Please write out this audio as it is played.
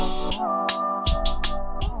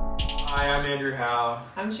Hi, I'm Andrew Howe.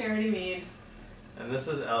 I'm Charity Mead. And this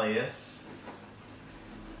is Elias.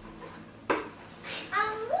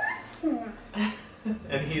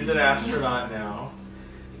 And he's an astronaut now.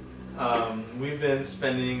 We've been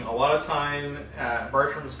spending a lot of time at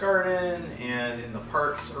Bartram's Garden and in the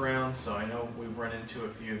parks around, so I know we've run into a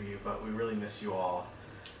few of you, but we really miss you all,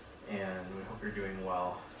 and we hope you're doing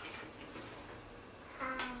well.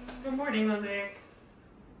 Good morning, Mosaic.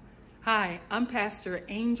 Hi, I'm Pastor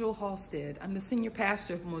Angel Halstead. I'm the senior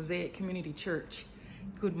pastor of Mosaic Community Church.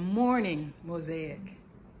 Good morning, Mosaic.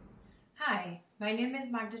 Hi, my name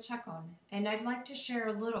is Magda Chacon, and I'd like to share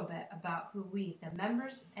a little bit about who we, the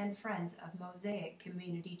members and friends of Mosaic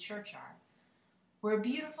Community Church, are. We're a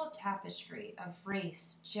beautiful tapestry of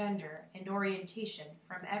race, gender, and orientation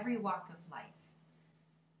from every walk of life.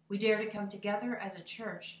 We dare to come together as a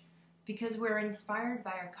church because we're inspired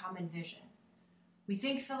by our common vision. We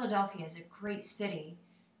think Philadelphia is a great city,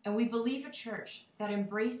 and we believe a church that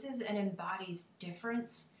embraces and embodies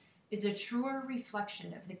difference is a truer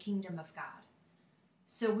reflection of the kingdom of God.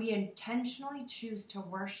 So we intentionally choose to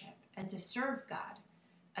worship and to serve God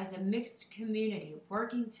as a mixed community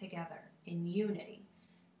working together in unity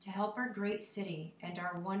to help our great city and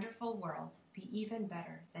our wonderful world be even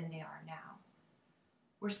better than they are now.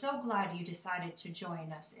 We're so glad you decided to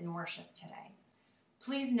join us in worship today.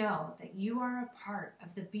 Please know that you are a part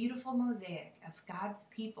of the beautiful mosaic of God's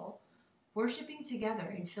people worshiping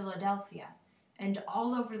together in Philadelphia and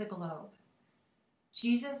all over the globe.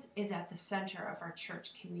 Jesus is at the center of our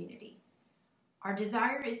church community. Our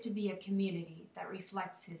desire is to be a community that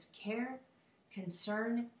reflects his care,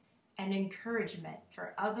 concern, and encouragement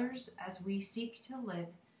for others as we seek to live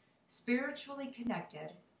spiritually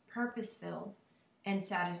connected, purpose-filled, and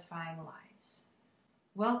satisfying lives.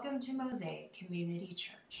 Welcome to Mosaic Community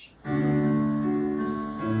Church.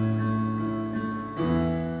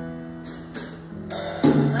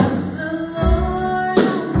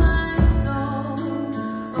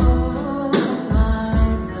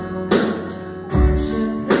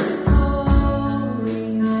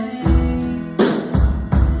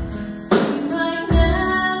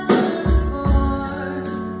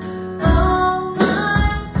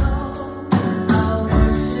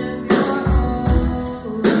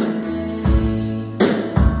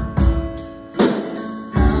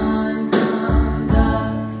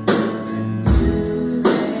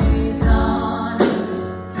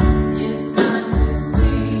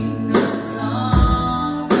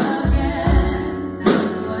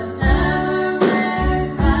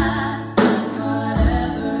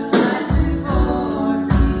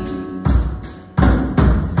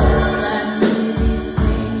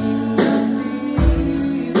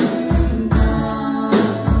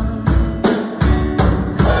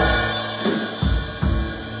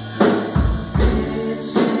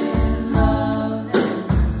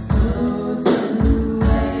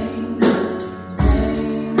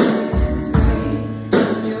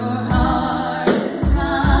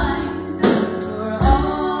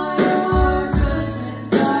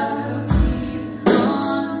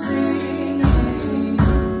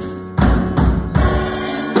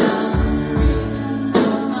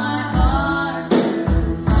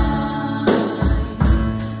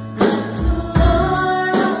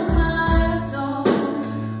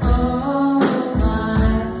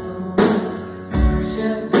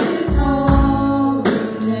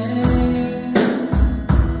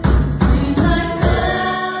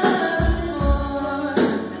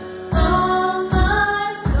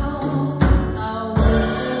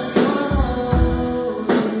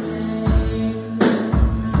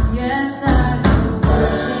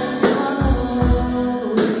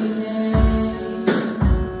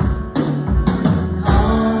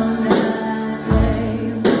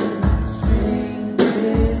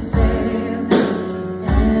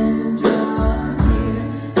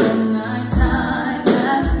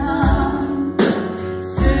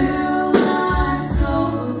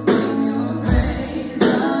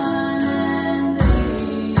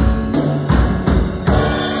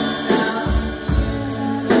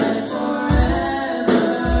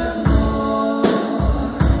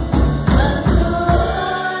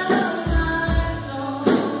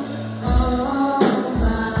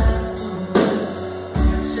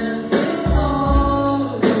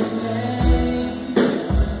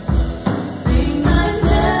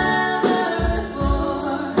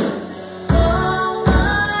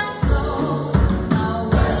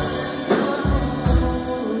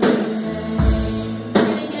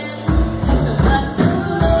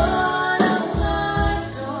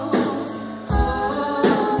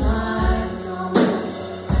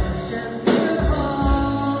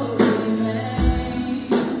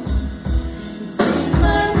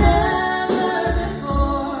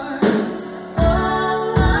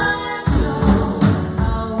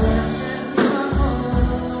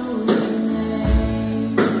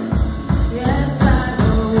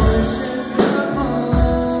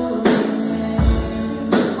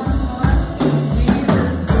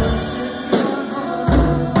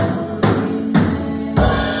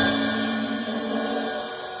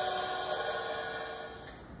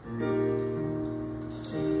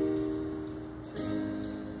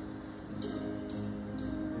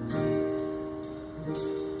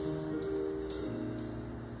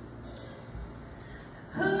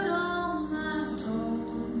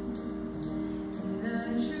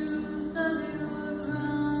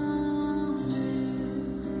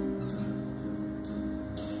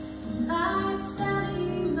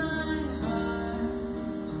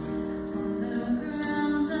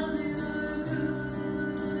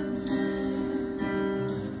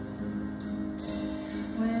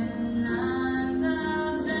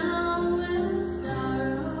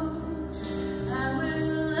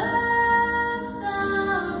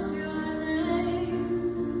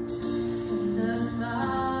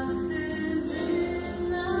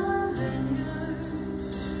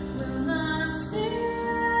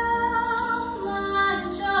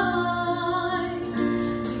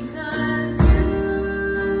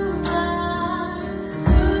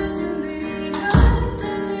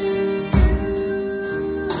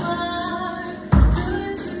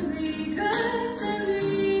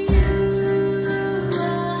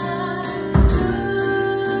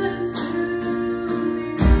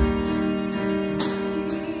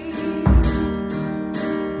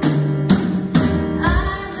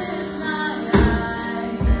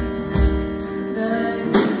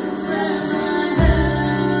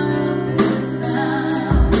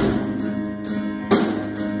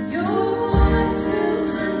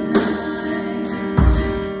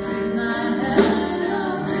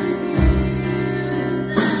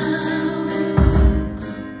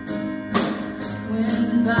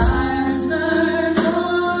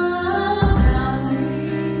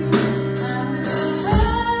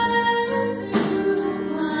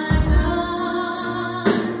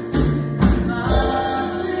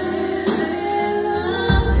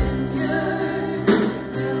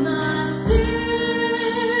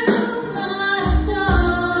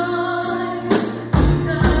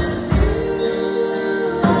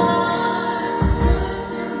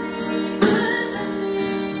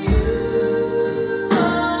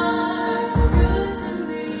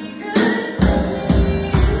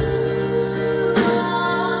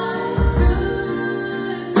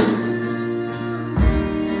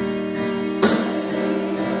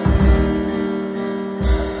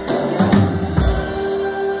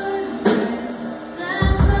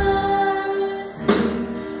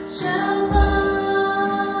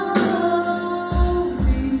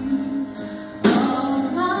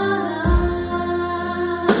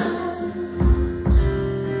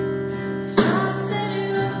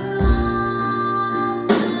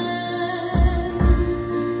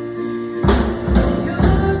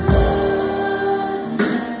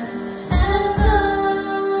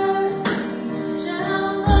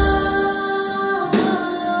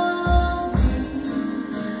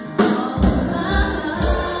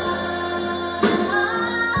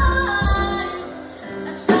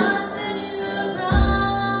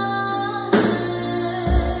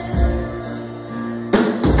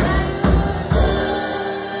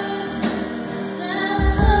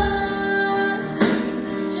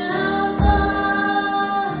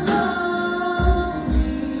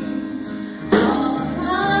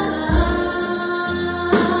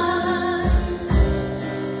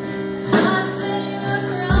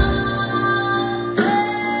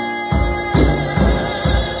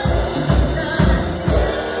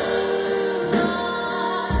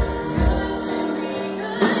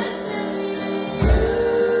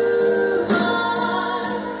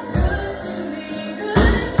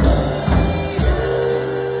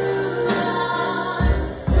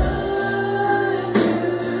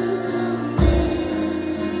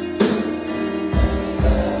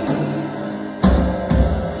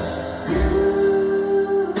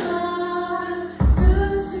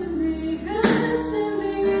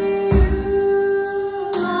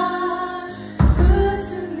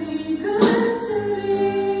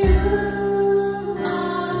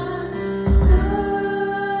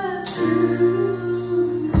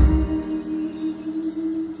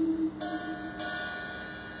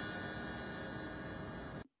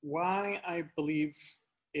 I believe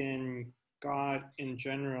in God in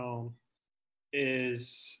general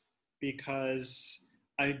is because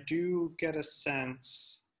I do get a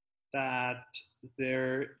sense that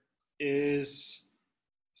there is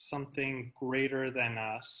something greater than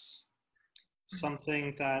us,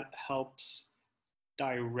 something that helps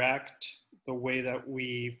direct the way that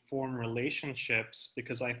we form relationships,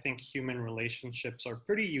 because I think human relationships are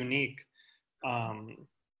pretty unique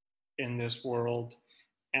in this world.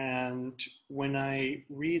 And when I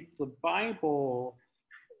read the Bible,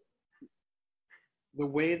 the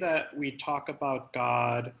way that we talk about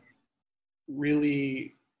God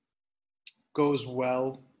really goes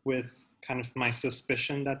well with kind of my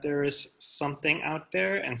suspicion that there is something out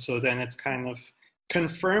there. And so then it's kind of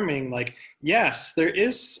confirming, like, yes, there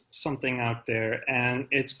is something out there, and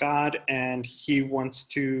it's God, and he wants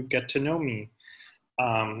to get to know me.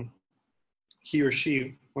 He or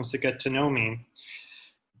she wants to get to know me.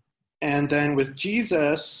 And then with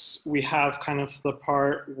Jesus, we have kind of the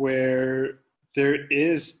part where there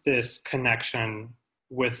is this connection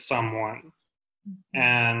with someone,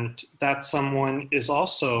 and that someone is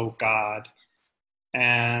also God.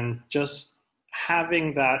 And just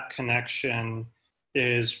having that connection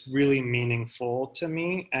is really meaningful to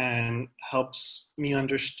me and helps me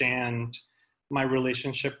understand my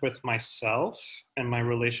relationship with myself and my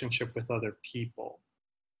relationship with other people.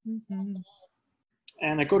 Mm-hmm.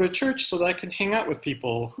 And I go to church so that I can hang out with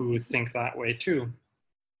people who think that way too.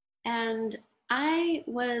 And I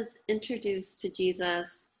was introduced to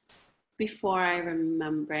Jesus before I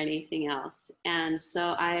remember anything else. And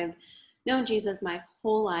so I've known Jesus my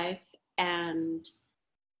whole life, and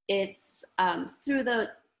it's through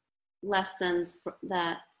the lessons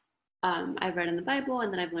that I've read in the Bible,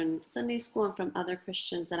 and that I've learned in Sunday school and from other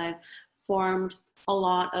Christians, that I've formed a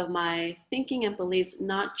lot of my thinking and beliefs,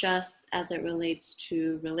 not just as it relates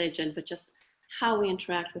to religion, but just how we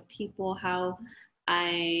interact with people, how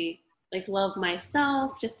I love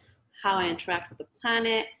myself, just how I interact with the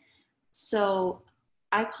planet. So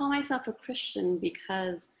I call myself a Christian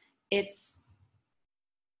because it's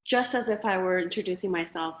just as if I were introducing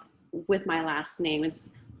myself with my last name.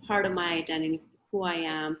 It's part of my identity, who I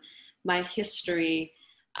am, my history.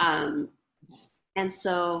 And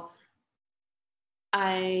so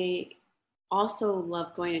I also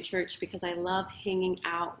love going to church because I love hanging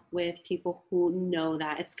out with people who know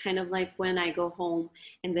that. It's kind of like when I go home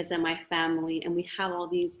and visit my family and we have all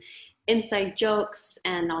these inside jokes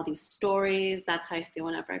and all these stories. That's how I feel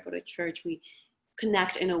whenever I go to church. We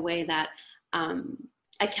connect in a way that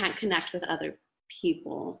I can't connect with other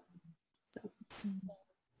people.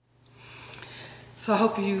 So I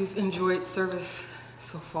hope you've enjoyed service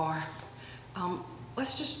so far.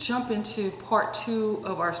 Let's just jump into part 2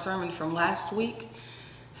 of our sermon from last week.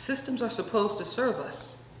 Systems are supposed to serve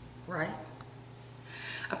us, right?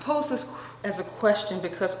 I pose this as a question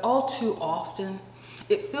because all too often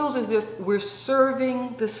it feels as if we're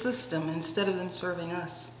serving the system instead of them serving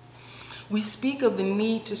us. We speak of the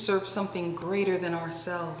need to serve something greater than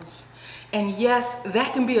ourselves. And yes,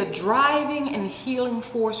 that can be a driving and healing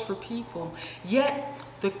force for people. Yet,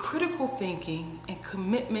 the critical thinking and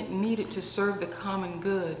commitment needed to serve the common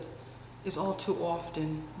good is all too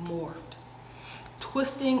often morphed,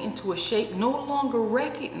 twisting into a shape no longer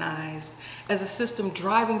recognized as a system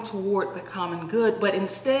driving toward the common good, but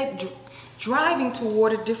instead driving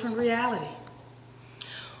toward a different reality.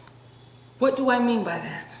 What do I mean by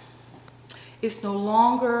that? It's no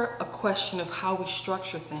longer a question of how we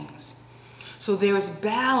structure things. So there is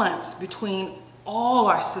balance between all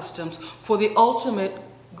our systems for the ultimate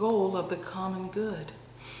goal of the common good,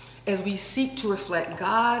 as we seek to reflect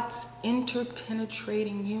God's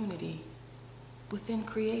interpenetrating unity within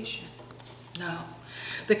creation. Now,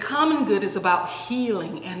 the common good is about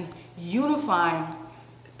healing and unifying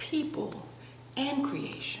people and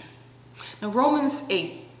creation. Now, Romans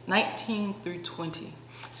 8:19 through 20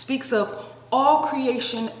 speaks of all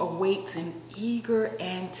creation awaits in eager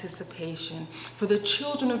anticipation for the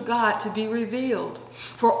children of God to be revealed.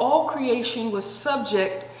 For all creation was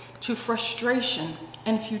subject to frustration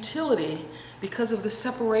and futility because of the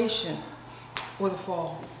separation or the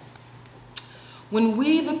fall. When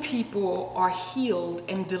we, the people, are healed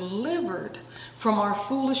and delivered from our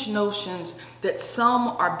foolish notions that some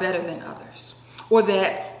are better than others, or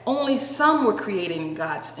that only some were created in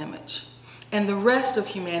God's image, and the rest of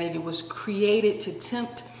humanity was created to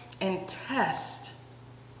tempt and test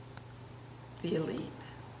the elite.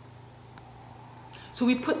 So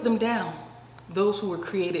we put them down, those who were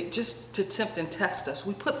created just to tempt and test us.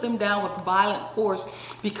 We put them down with violent force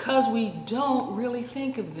because we don't really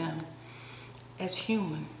think of them as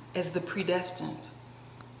human, as the predestined.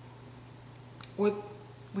 or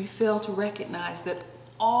we fail to recognize that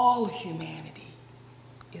all humanity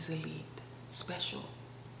is elite, special,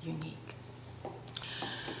 unique.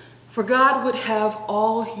 For God would have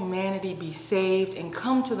all humanity be saved and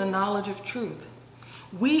come to the knowledge of truth.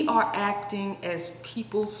 We are acting as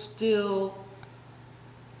people still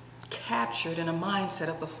captured in a mindset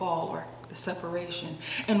of the fall or the separation.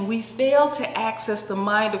 And we fail to access the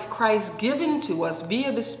mind of Christ given to us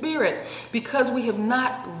via the Spirit because we have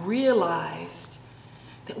not realized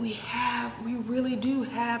that we really do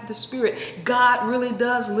have the Spirit. God really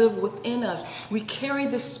does live within us. We carry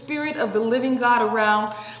the Spirit of the living God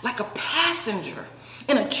around like a passenger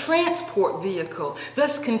in a transport vehicle,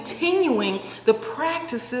 thus continuing the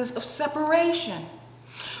practices of separation.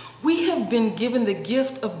 We have been given the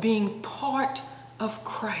gift of being part of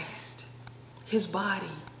Christ, his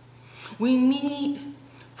body. We need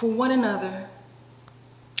for one another,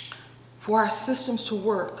 for our systems to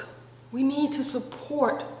work. We need to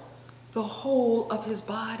support the whole of his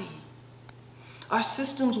body. Our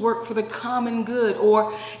systems work for the common good,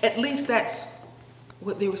 or at least that's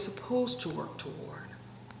what they were supposed to work toward.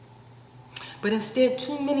 But instead,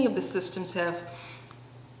 too many of the systems have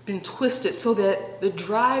been twisted so that the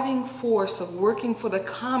driving force of working for the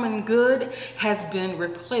common good has been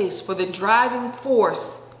replaced for the driving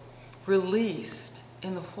force released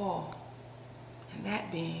in the fall, and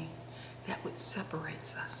that being that which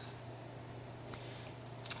separates us.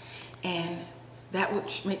 And that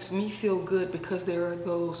which makes me feel good because there are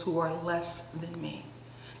those who are less than me,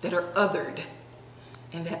 that are othered,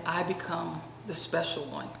 and that I become the special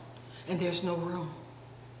one, and there's no room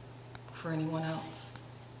for anyone else.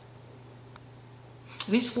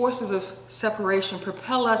 These forces of separation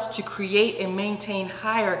propel us to create and maintain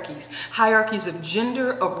hierarchies of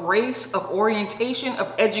gender, of race, of orientation,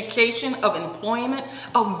 of education, of employment,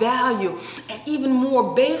 of value, and even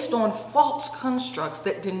more based on false constructs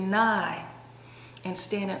that deny and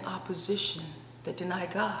stand in opposition, that deny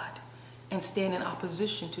God and stand in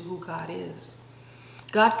opposition to who God is.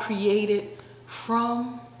 God created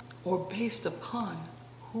from or based upon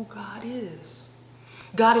who God is.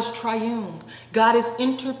 God is triune. God is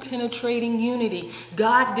interpenetrating unity.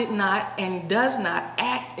 God did not and does not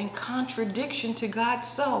act in contradiction to God's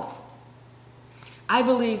self. I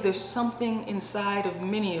believe there's something inside of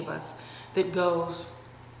many of us that goes,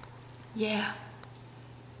 yeah,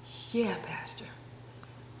 Pastor,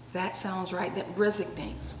 that sounds right. That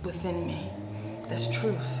resonates within me. That's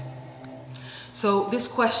truth. So this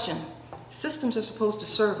question, systems are supposed to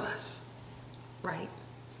serve us, right?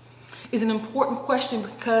 Is an important question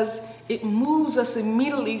because it moves us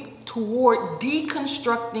immediately toward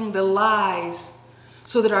deconstructing the lies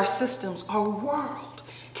so that our systems, our world,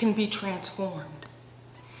 can be transformed.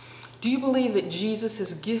 Do you believe that Jesus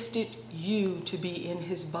has gifted you to be in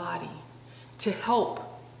his body to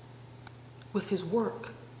help with his work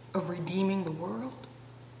of redeeming the world?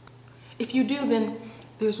 If you do, then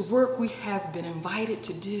there's work we have been invited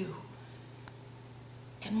to do.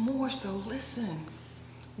 And more so, listen.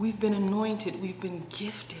 We've been anointed, we've been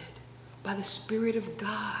gifted by the Spirit of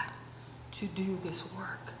God to do this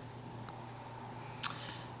work.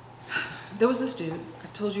 There was this dude, I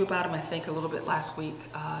told you about him, I think, a little bit last week,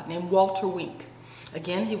 named Walter Wink.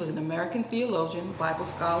 Again, he was an American theologian, Bible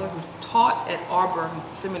scholar who taught at Auburn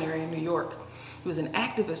Seminary in New York. He was an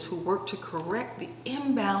activist who worked to correct the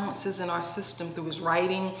imbalances in our system through his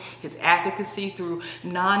writing, his advocacy, through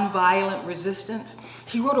nonviolent resistance.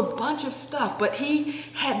 He wrote a bunch of stuff, but he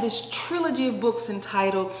had this trilogy of books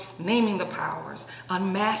entitled Naming the Powers,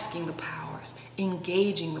 Unmasking the Powers,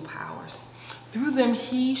 Engaging the Powers. Through them,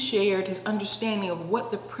 he shared his understanding of what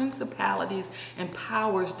the principalities and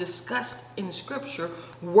powers discussed in Scripture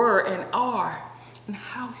were and are, and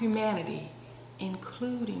how humanity,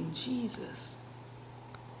 including Jesus,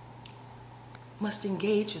 must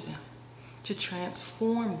engage them to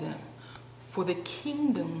transform them for the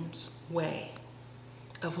kingdom's way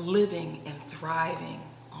of living and thriving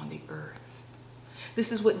on the earth.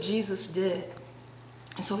 This is what Jesus did.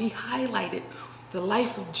 And so he highlighted the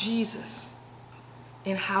life of Jesus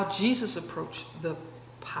and how Jesus approached the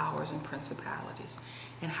powers and principalities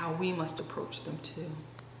and how we must approach them too.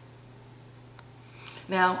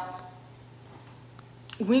 Now,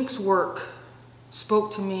 Wink's work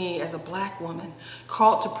spoke to me as a black woman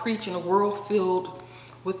called to preach in a world filled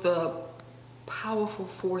with the powerful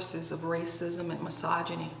forces of racism and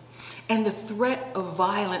misogyny and the threat of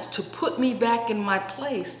violence to put me back in my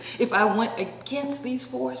place if I went against these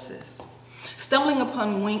forces. Stumbling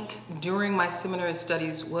upon Wink during my seminary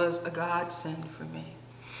studies was a godsend for me,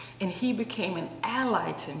 and he became an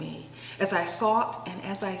ally to me as I sought and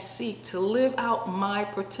as I seek to live out my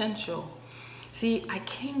potential See, I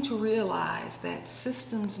came to realize that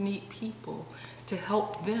systems need people to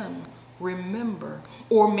help them remember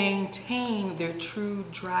or maintain their true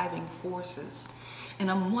driving forces. And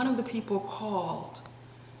I'm one of the people called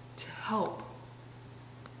to help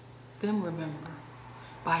them remember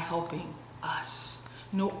by helping us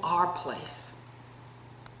know our place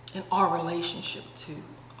and our relationship to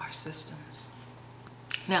our systems.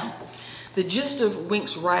 Now, the gist of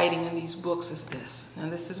Wink's writing in these books is this,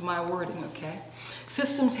 and this is my wording, okay?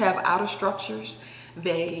 Systems have outer structures.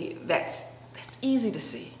 That's easy to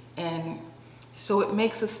see, and so it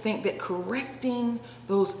makes us think that correcting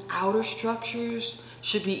those outer structures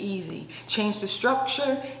should be easy. Change the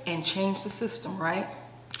structure and change the system, right?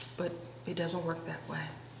 But it doesn't work that way.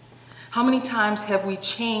 How many times have we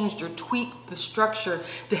changed or tweaked the structure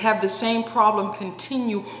to have the same problem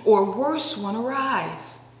continue or worse one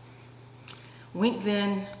arise? Wink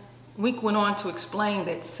went on to explain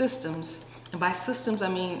that systems, and by systems I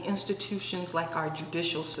mean institutions like our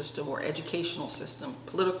judicial system or educational system,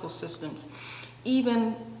 political systems,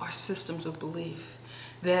 even our systems of belief,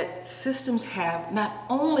 that systems have not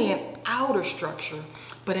only an outer structure,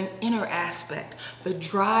 but an inner aspect, the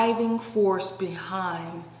driving force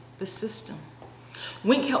behind the system.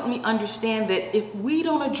 Wink helped me understand that if we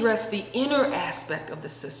don't address the inner aspect of the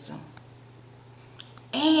system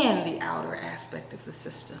and the outer aspect of the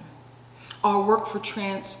system, our work for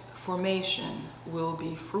transformation will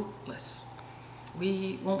be fruitless.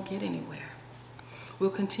 We won't get anywhere.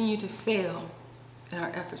 We'll continue to fail in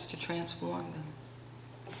our efforts to transform them.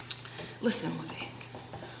 Listen, Mosaic,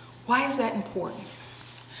 why is that important?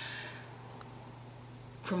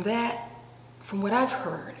 From what I've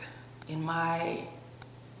heard in my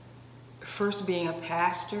first being a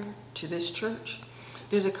pastor to this church,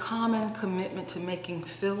 there's a common commitment to making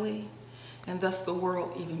Philly and thus the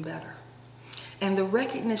world even better. And the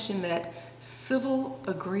recognition that civil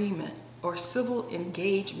agreement or civil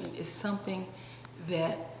engagement is something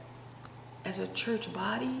that as a church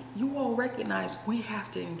body, you all recognize we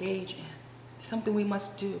have to engage in. It's something we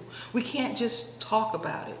must do. We can't just talk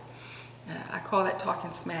about it. I call that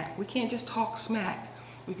talking smack. We can't just talk smack.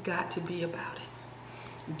 We've got to be about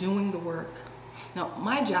it, doing the work. Now,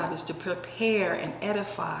 my job is to prepare and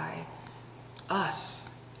edify us,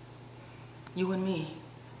 you and me,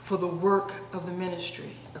 for the work of the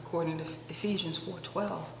ministry, according to Ephesians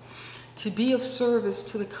 4:12. To be of service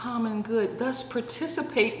to the common good, thus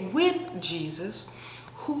participate with Jesus,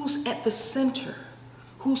 who's at the center,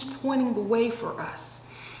 who's pointing the way for us.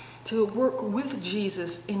 To work with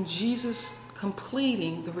Jesus in Jesus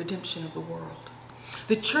completing the redemption of the world.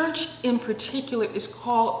 The church in particular is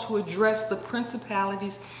called to address the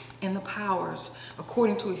principalities and the powers,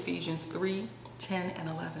 according to Ephesians 3:10 and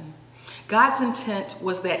 11. God's intent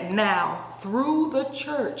was that now, through the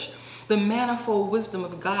church, the manifold wisdom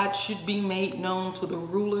of God should be made known to the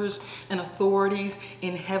rulers and authorities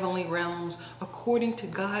in heavenly realms, according to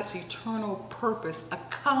God's eternal purpose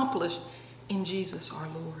accomplished in Jesus our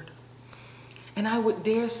Lord. And I would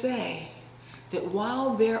dare say that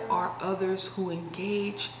while there are others who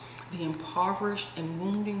engage the impoverished and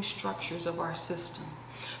wounding structures of our system,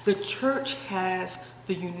 the church has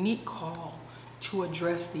the unique call to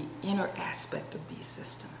address the inner aspect of these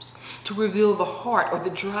systems, to reveal the heart or the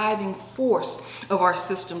driving force of our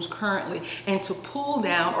systems currently, and to pull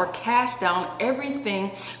down or cast down everything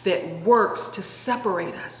that works to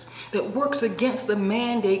separate us, that works against the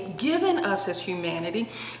mandate given us as humanity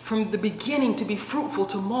from the beginning to be fruitful,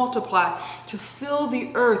 to multiply, to fill the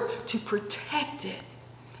earth, to protect it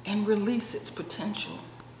and release its potential.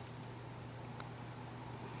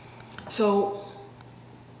 So,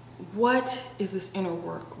 what is this inner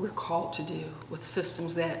work we're called to do with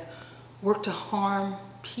systems that work to harm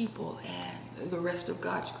people and the rest of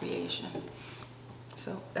God's creation?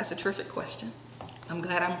 So that's a terrific question. I'm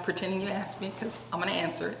glad I'm pretending you asked me because I'm going to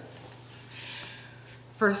answer it.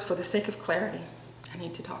 First, for the sake of clarity, I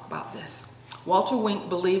need to talk about this. Walter Wink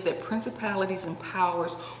believed that principalities and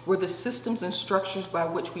powers were the systems and structures by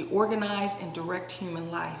which we organize and direct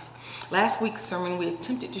human life. Last week's sermon,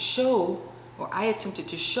 I attempted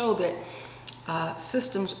to show that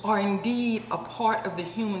systems are indeed a part of the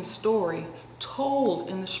human story told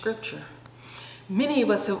in the scripture. Many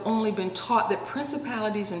of us have only been taught that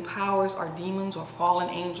principalities and powers are demons or fallen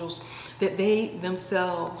angels, that they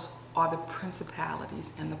themselves are the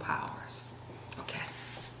principalities and the powers. Okay.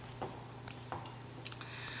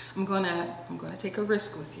 I'm gonna take a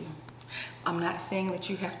risk with you. I'm not saying that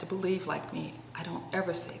you have to believe like me. I don't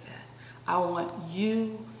ever say that. I want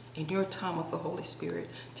you in your time with the Holy Spirit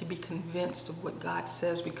to be convinced of what God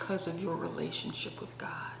says because of your relationship with God.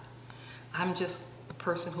 I'm just the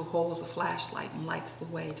person who holds a flashlight and lights the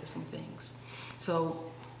way to some things. So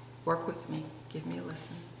work with me, give me a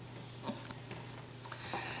listen.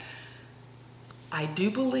 I do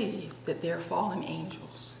believe that there are fallen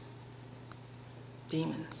angels,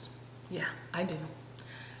 demons. Yeah, I do.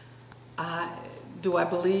 Do I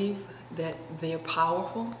believe that they're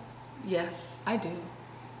powerful? Yes, I do.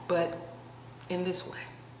 But in this way.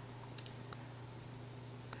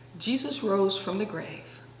 Jesus rose from the grave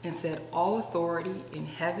and said, all authority in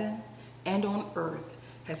heaven and on earth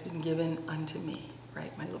has been given unto me.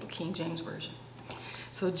 Right? My little King James version.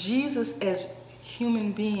 So Jesus, as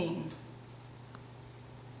human being,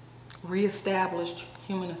 reestablished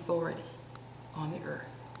human authority on the earth.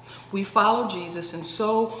 We follow Jesus, and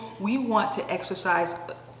so we want to exercise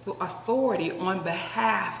authority on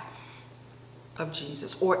behalf of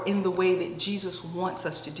Jesus, or in the way that Jesus wants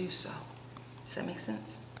us to do so. Does that make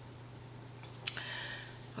sense?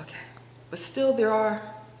 Okay. But still there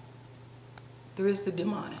is the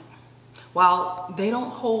demonic. While they don't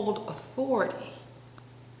hold authority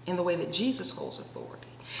in the way that Jesus holds authority,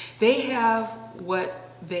 they have what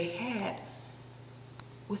they had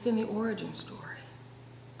within the origin story.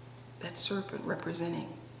 That serpent representing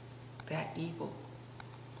that evil,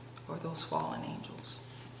 or those fallen angels.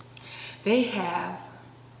 They have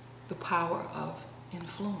the power of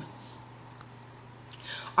influence.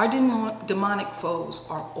 Our demonic foes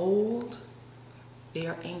are old, they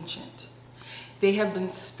are ancient. They have been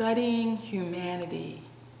studying humanity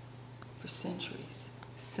for centuries,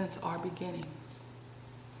 since our beginnings.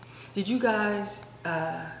 Did you guys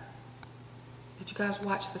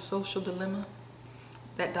watch The Social Dilemma?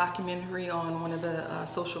 That documentary on one of the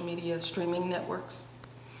social media streaming networks?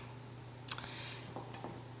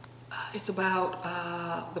 It's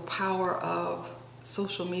about the power of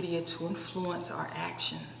social media to influence our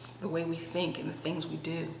actions, the way we think and the things we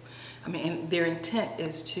do. I mean, and their intent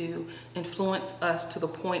is to influence us to the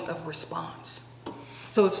point of response.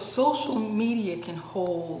 So if social media can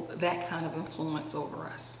hold that kind of influence over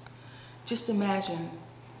us, just imagine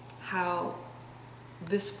how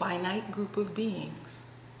this finite group of beings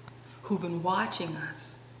who've been watching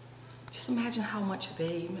us, just imagine how much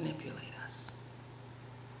they manipulate us.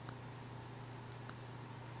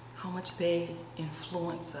 How much they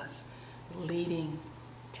influence us, leading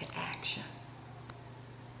to action.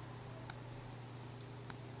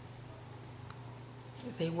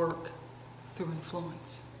 They work through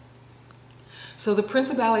influence. So the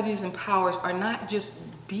principalities and powers are not just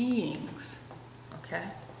beings, okay?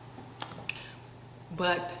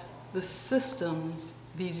 But the systems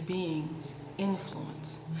these beings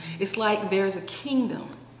influence. It's like there's a kingdom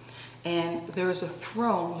and there's a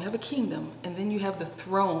throne. You have a kingdom, and then you have the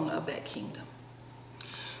throne of that kingdom.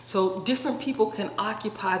 So different people can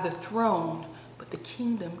occupy the throne, but the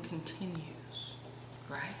kingdom continues,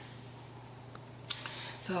 right?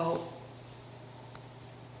 So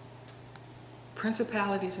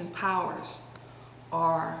principalities and powers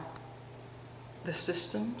are the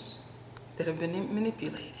systems that have been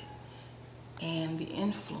manipulated and the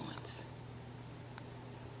influence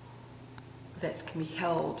that can be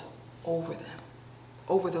held over them,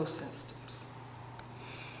 over those systems.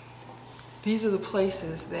 These are the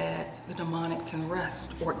places that the demonic can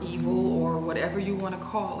rest, or evil, or whatever you want to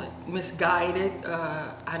call it, misguided,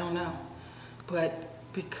 I don't know. But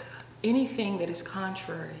anything that is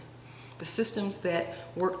contrary, the systems that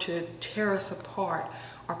work to tear us apart,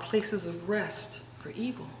 are places of rest for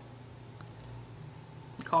evil.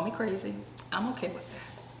 You call me crazy, I'm okay with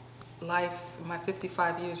that. Life, my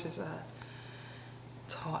 55 years has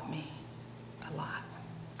taught me a lot,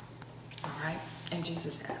 all right? And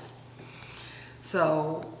Jesus has.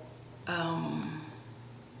 So,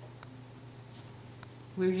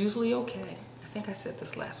 we're usually okay. I think I said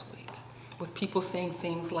this last week, with people saying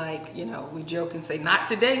things like, you know, we joke and say, not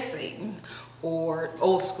today, Satan, or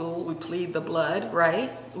old school, we plead the blood,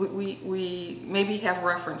 right? We maybe have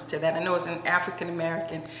reference to that. I know as an African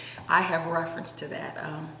American, I have reference to that.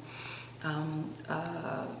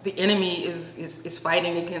 The enemy is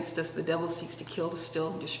fighting against us. The devil seeks to kill, to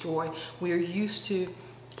steal, and destroy. We are used to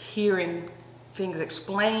hearing things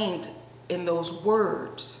explained in those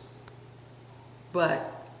words,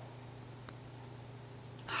 but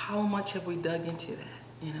how much have we dug into that,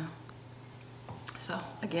 you know? So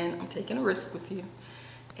again, I'm taking a risk with you,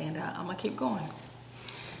 and I'm gonna keep going.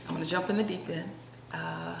 I'm gonna jump in the deep end,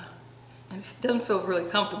 and it doesn't feel really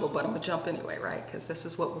comfortable, but I'm gonna jump anyway, right? Because this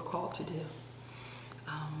is what we're called to do.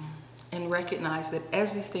 And recognize that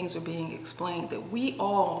as these things are being explained, that we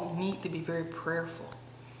all need to be very prayerful.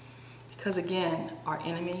 Because again, our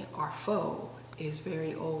enemy, our foe, is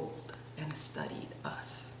very old and has studied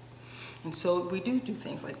us. And so we do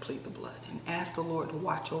things like plead the blood and ask the Lord to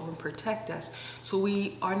watch over and protect us so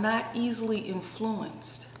we are not easily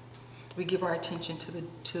influenced. We give our attention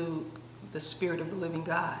to the Spirit of the living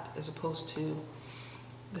God as opposed to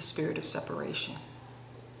the spirit of separation.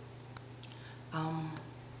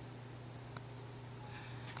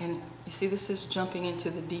 And you see, this is jumping into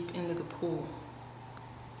the deep end of the pool.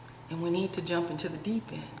 And we need to jump into the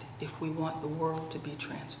deep end if we want the world to be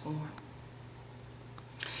transformed.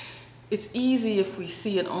 It's easy if we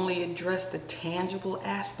see and only address the tangible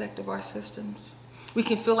aspect of our systems. We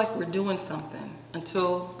can feel like we're doing something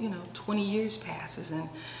until, 20 years passes and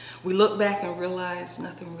we look back and realize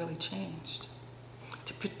nothing really changed.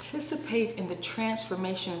 To participate in the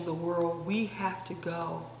transformation of the world, we have to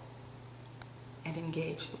go and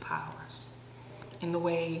engage the powers in the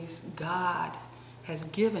ways God has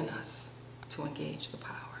given us to engage the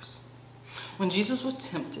powers. When Jesus was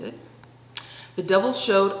tempted, the devil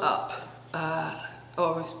showed up.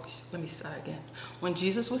 Let me start again. When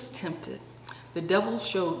Jesus was tempted, the devil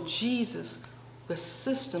showed Jesus the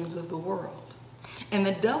systems of the world. And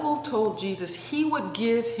the devil told Jesus he would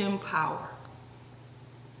give him power,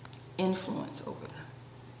 influence over them.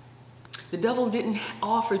 The devil didn't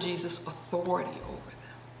offer Jesus authority over them.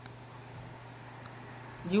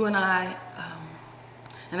 You and I,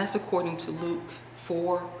 and that's according to Luke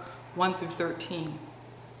 4:1-13.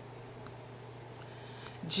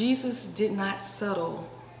 Jesus did not settle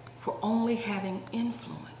for only having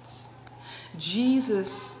influence.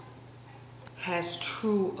 Jesus has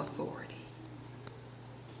true authority.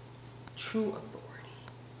 True authority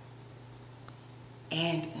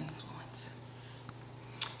and influence.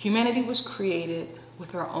 Humanity was created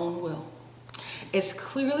with our own will. As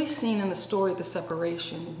clearly seen in the story of the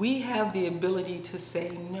separation, we have the ability to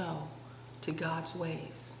say no to God's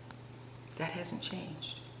ways. That hasn't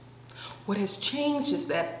changed. What has changed is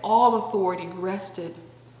that all authority rests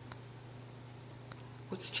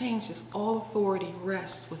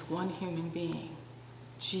with one human being,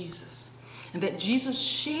 Jesus. And that Jesus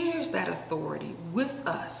shares that authority with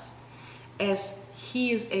us as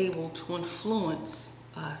he is able to influence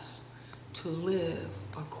us to live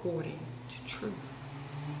according to truth.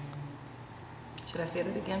 Should I say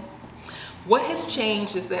that again? What has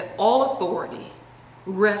changed is that all authority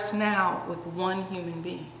rests now with one human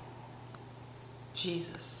being,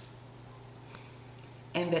 Jesus.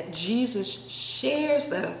 And that Jesus shares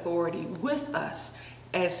that authority with us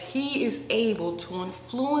as he is able to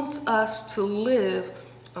influence us to live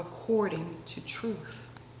according to truth.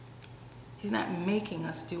 He's not making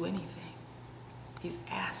us do anything. He's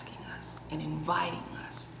asking us and inviting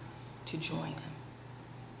us to join him.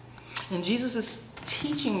 And Jesus'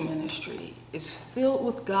 teaching ministry is filled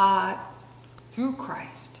with God through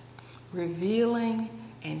Christ, revealing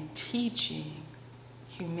and teaching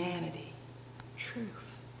humanity truth.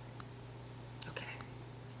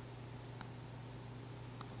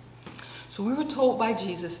 So we were told by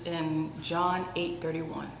Jesus in John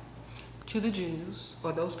 8:31 to the Jews,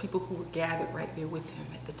 or those people who were gathered right there with him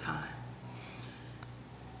at the time.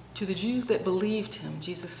 To the Jews that believed him,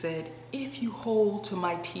 Jesus said, if you hold to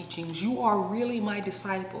my teachings, you are really my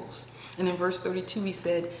disciples. And in verse 32, he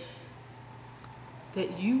said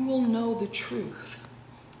that you will know the truth,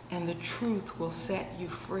 and the truth will set you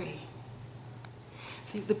free.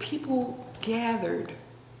 See, the people gathered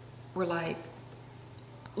were like,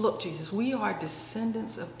 look, Jesus, we are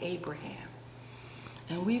descendants of Abraham,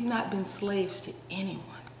 and we've not been slaves to anyone.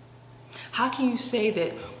 How can you say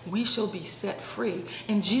that we shall be set free?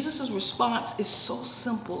 And Jesus' response is so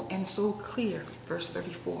simple and so clear. Verse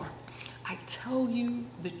 34, I tell you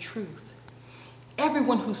the truth.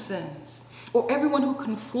 Everyone who sins, or everyone who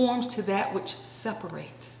conforms to that which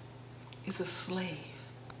separates, is a slave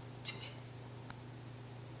to it.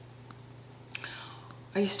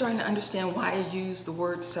 Are you starting to understand why I use the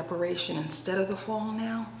word separation instead of the fall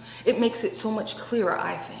now? It makes it so much clearer,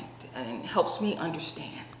 I think, and helps me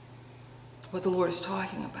understand what the Lord is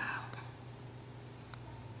talking about.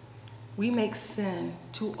 We make sin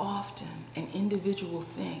too often an individual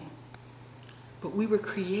thing, but we were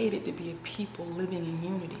created to be a people living in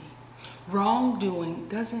unity. Wrongdoing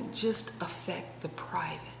doesn't just affect the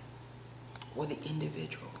private or the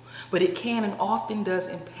individual, but it can and often does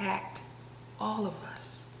impact all of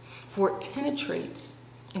us, for it penetrates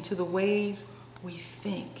into the ways we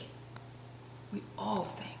think. We all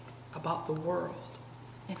think about the world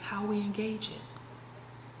and how we engage it.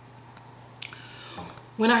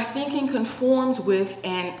 When our thinking conforms with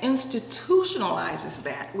and institutionalizes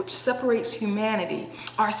that which separates humanity,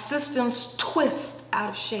 our systems twist out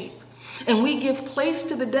of shape. And we give place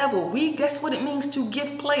to the devil. Guess what it means to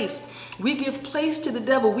give place. We give place to the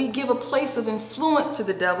devil. We give a place of influence to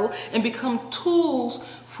the devil and become tools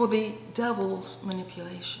for the devil's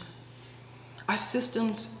manipulation. Our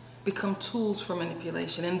systems become tools for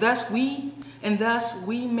manipulation, and thus we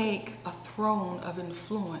make a throne of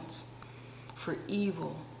influence for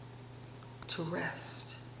evil to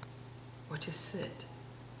rest or to sit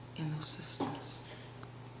in those systems.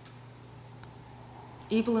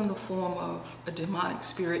 Evil in the form of a demonic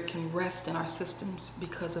spirit can rest in our systems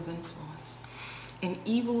because of influence. And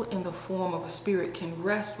evil in the form of a spirit can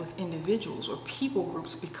rest with individuals or people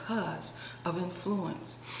groups because of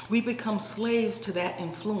influence. We become slaves to that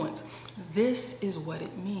influence. This is what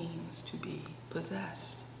it means to be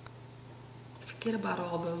possessed. Forget about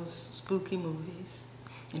all those spooky movies.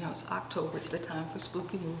 You know, it's October, it's the time for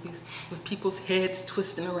spooky movies with people's heads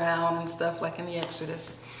twisting around and stuff like in The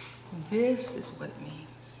Exorcist. This is what it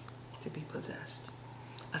means to be possessed.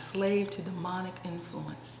 A slave to demonic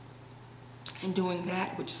influence and doing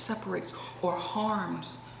that which separates or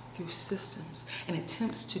harms through systems and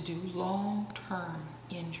attempts to do long-term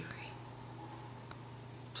injury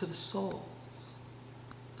to the souls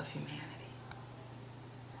of humanity.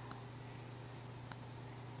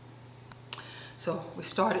 So we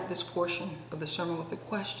started this portion of the sermon with the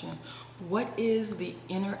question, what is the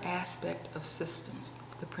inner aspect of systems,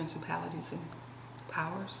 the principalities and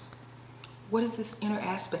powers? What is this inner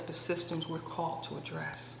aspect of systems we're called to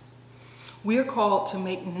address? We are called to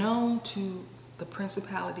make known to the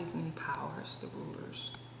principalities and powers, the rulers,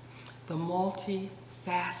 the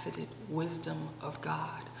multifaceted wisdom of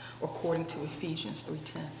God, according to Ephesians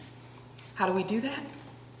 3:10. How do we do that?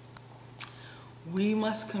 We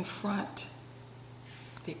must confront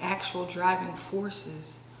the actual driving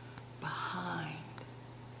forces behind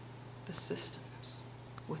the systems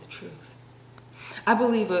with truth. I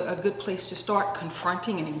believe a good place to start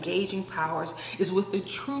confronting and engaging powers is with the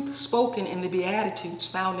truth spoken in the Beatitudes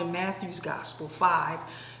found in Matthew's Gospel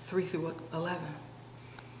 5:3-11.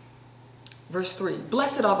 Verse 3,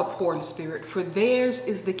 blessed are the poor in spirit, for theirs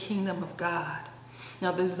is the kingdom of God.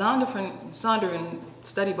 Now the Zondervan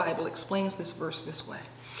Study Bible explains this verse this way.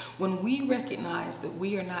 When we recognize that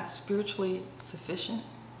we are not spiritually sufficient,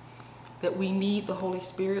 that we need the Holy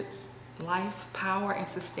Spirit's life, power, and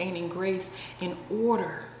sustaining grace in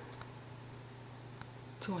order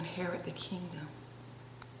to inherit the kingdom.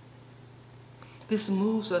 This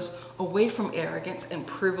moves us away from arrogance and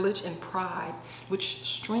privilege and pride, which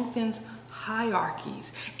strengthens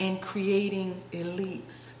hierarchies and creating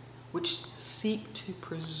elites which seek to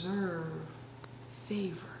preserve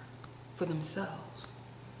favor for themselves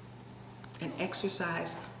and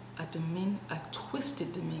exercise a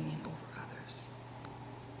twisted dominion over others.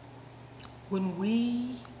 When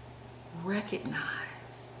we recognize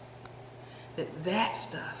that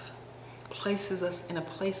stuff places us in a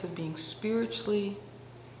place of being spiritually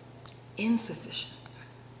insufficient,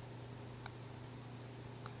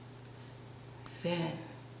 then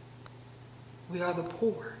we are the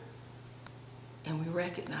poor and we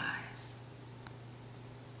recognize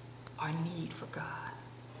our need for God.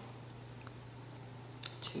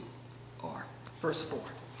 Verse 4.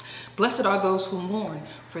 Blessed are those who mourn,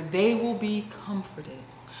 for they will be comforted.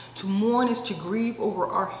 To mourn is to grieve over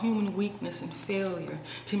our human weakness and failure,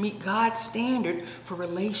 to meet God's standard for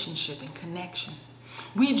relationship and connection.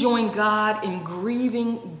 We join God in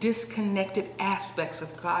grieving disconnected aspects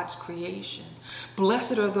of God's creation.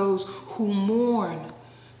 Blessed are those who mourn,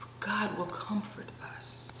 for God will comfort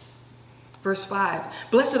us. Verse 5.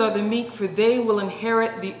 Blessed are the meek, for they will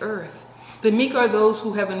inherit the earth. The meek are those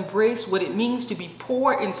who have embraced what it means to be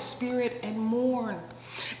poor in spirit and mourn.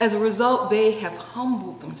 As a result, they have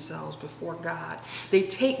humbled themselves before God. They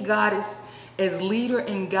take God as leader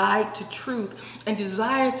and guide to truth and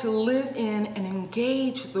desire to live in and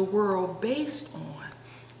engage the world based on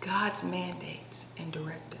God's mandates and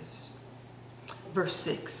directives. Verse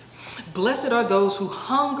 6. Blessed are those who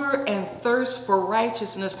hunger and thirst for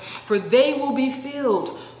righteousness, for they will be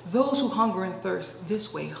filled. Those who hunger and thirst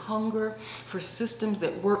this way hunger for systems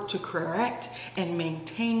that work to correct and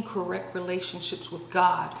maintain correct relationships with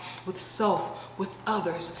God, with self, with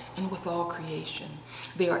others, and with all creation.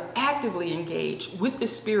 They are actively engaged with the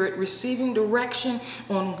Spirit, receiving direction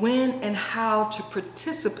on when and how to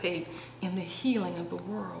participate in the healing of the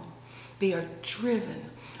world. They are driven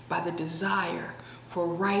by the desire for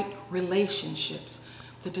right relationships,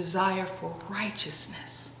 the desire for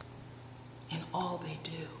righteousness in all they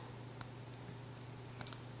do.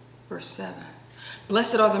 Verse 7.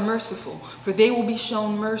 Blessed are the merciful, for they will be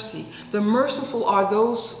shown mercy. The merciful are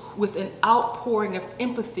those with an outpouring of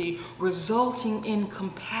empathy resulting in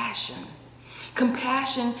compassion.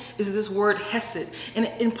 Compassion is this word hesed, and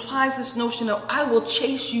it implies this notion of I will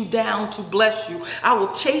chase you down to bless you. I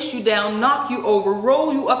will chase you down, knock you over,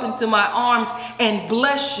 roll you up into my arms, and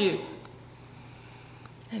bless you.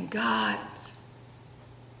 And God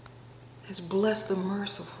has blessed the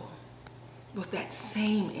merciful with that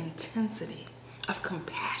same intensity of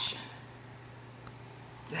compassion,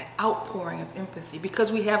 that outpouring of empathy,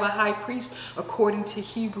 because we have a high priest, according to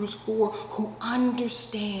Hebrews 4, who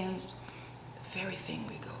understands the very thing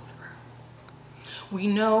we go through. We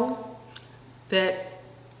know that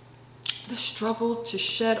the struggle to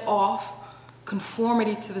shed off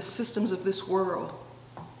conformity to the systems of this world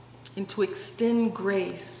and to extend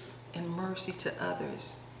grace and mercy to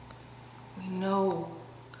others, we know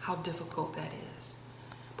how difficult that is.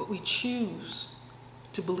 But we choose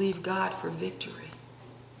to believe God for victory.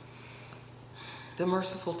 The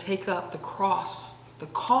merciful take up the cross, the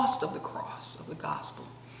cost of the cross of the gospel,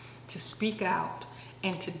 to speak out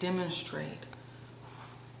and to demonstrate,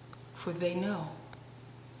 for they know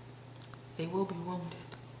they will be wounded.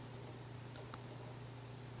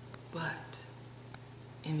 But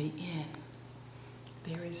in the end,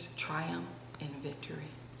 there is triumph and victory.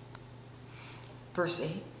 Verse 8,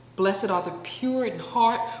 blessed are the pure in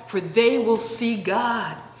heart, for they will see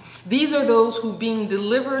God. These are those being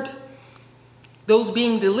delivered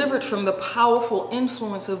from the powerful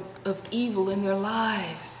influence of evil in their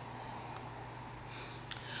lives.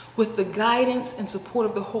 With the guidance and support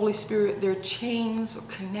of the Holy Spirit, their chains or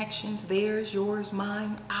connections, theirs, yours,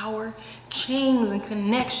 mine, our chains and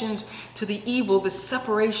connections to the evil, the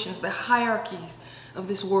separations, the hierarchies of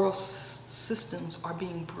this world's systems are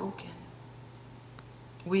being broken.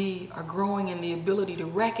 We are growing in the ability to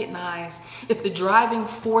recognize if the driving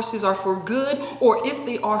forces are for good or if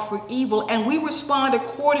they are for evil, and we respond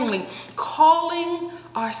accordingly, calling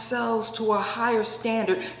ourselves to a higher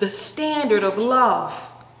standard, the standard of love.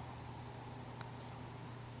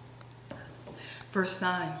 Verse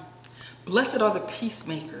 9, blessed are the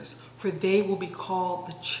peacemakers, for they will be called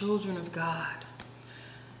the children of God.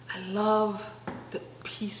 I love that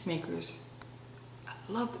peacemakers, I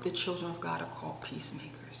love that the children of God are called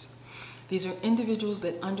peacemakers. These are individuals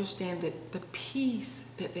that understand that the peace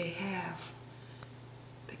that they have,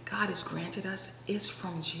 that God has granted us, is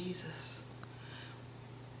from Jesus.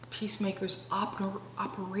 Peacemakers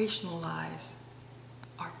operationalize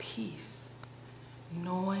our peace,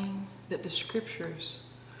 knowing that the scriptures,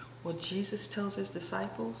 well, Jesus tells his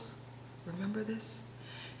disciples, remember this?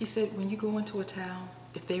 He said, when you go into a town,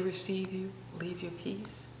 if they receive you, leave your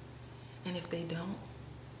peace. And if they don't,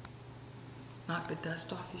 knock the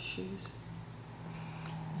dust off your shoes.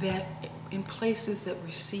 That in places that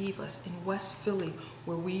receive us, in West Philly,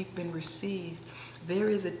 where we've been received, there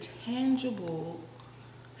is a tangible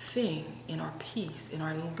thing in our peace, in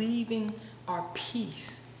our leaving our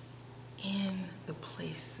peace in the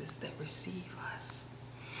places that receive us.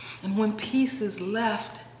 And when peace is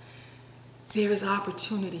left, there is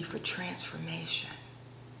opportunity for transformation.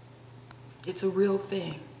 It's a real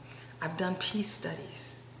thing. I've done peace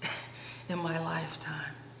studies in my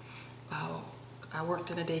lifetime. I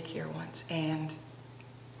worked in a daycare once, and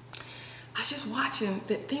I was just watching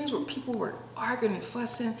that things where people were arguing and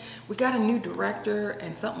fussing. We got a new director,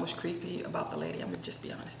 and something was creepy about the lady, I'm gonna just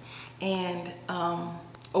be honest, and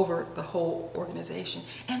over the whole organization.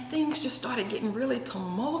 And things just started getting really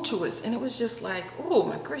tumultuous, and it was just like, oh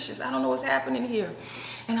my gracious, I don't know what's happening here.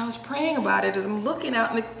 And I was praying about it as I'm looking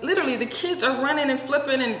out, and literally the kids are running and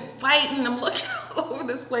flipping and fighting. I'm looking all over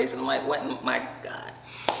this place, and I'm like, what, my God.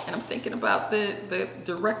 And I'm thinking about the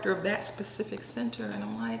director of that specific center, and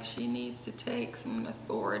I'm like, she needs to take some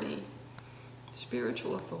authority,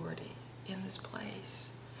 spiritual authority in this place.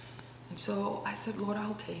 And so I said, Lord,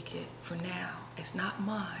 I'll take it for now. It's not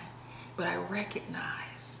mine, but I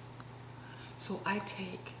recognize. So I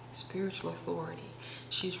take spiritual authority.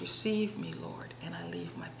 She's received me, Lord, and I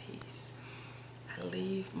leave my peace. I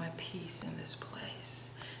leave my peace in this place.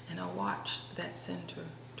 And I watched that center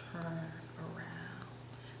turn around.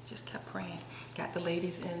 Just kept praying. Got the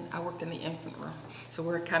ladies in, I worked in the infant room. So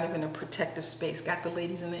we're kind of in a protective space. Got the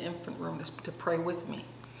ladies in the infant room to pray with me.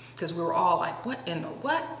 Because we were all like, what in the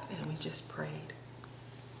what? And we just prayed.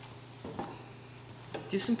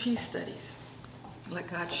 Do some peace studies. Let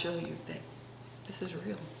God show you that this is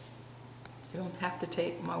real. You don't have to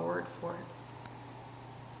take my word for it.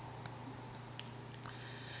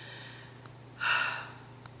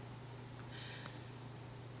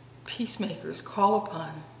 Peacemakers call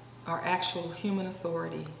upon our actual human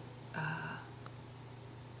authority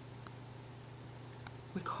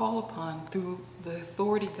we call upon, through the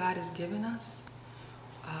authority God has given us,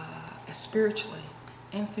 spiritually,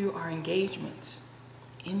 and through our engagements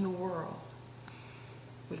in the world,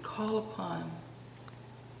 we call upon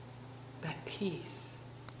that peace.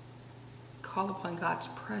 Call upon God's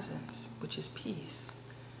presence, which is peace,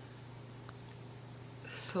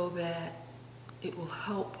 so that it will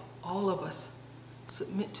help all of us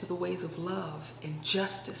submit to the ways of love and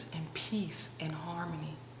justice and peace and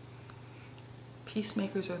harmony.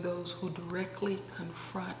 Peacemakers are those who directly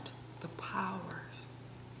confront the powers.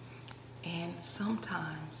 And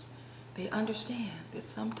sometimes they understand that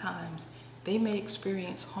sometimes they may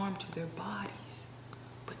experience harm to their bodies,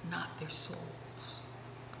 but not their souls.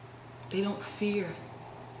 They don't fear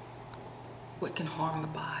what can harm the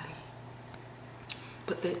body.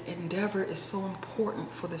 But the endeavor is so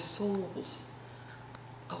important for the souls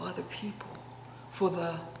of other people, for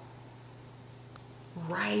the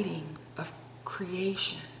writing of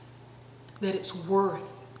creation, that it's worth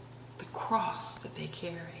the cross that they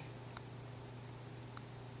carry.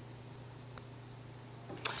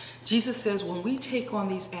 Jesus says when we take on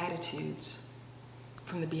these attitudes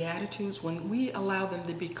from the Beatitudes, when we allow them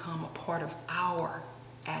to become a part of our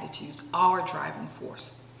attitudes, our driving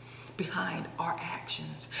force behind our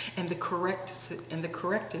actions, and the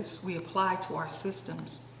correctives we apply to our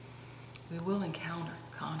systems, we will encounter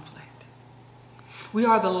conflict. We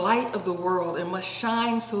are the light of the world and must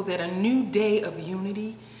shine so that a new day of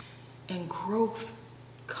unity and growth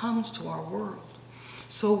comes to our world.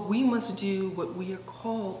 So we must do what we are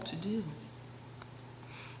called to do.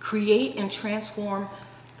 Create and transform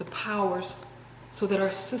the powers so that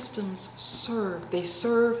our systems serve. They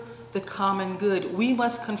serve the common good. We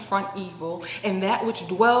must confront evil and that which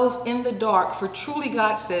dwells in the dark. For truly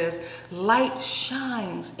God says, light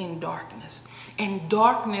shines in darkness, and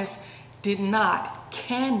darkness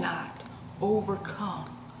cannot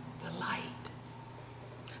overcome the light.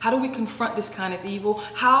 How do we confront this kind of evil?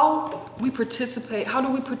 How do we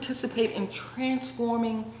participate in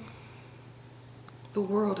transforming the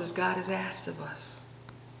world as God has asked of us?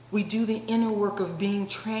 We do the inner work of being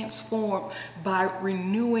transformed by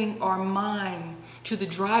renewing our mind to the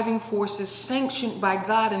driving forces sanctioned by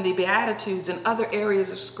God in the Beatitudes and other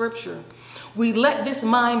areas of Scripture. We let this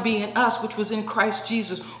mind be in us, which was in Christ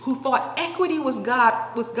Jesus, who thought equity with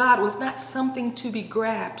God was not something to be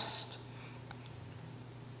grasped.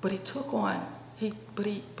 But he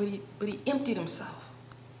emptied himself.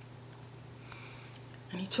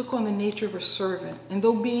 And he took on the nature of a servant. And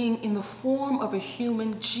though being in the form of a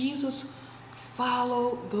human, Jesus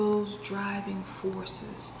followed those driving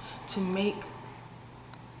forces to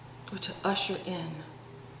usher in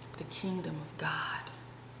the kingdom of God.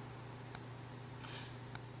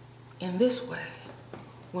 In this way,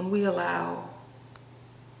 when we allow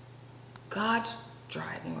God's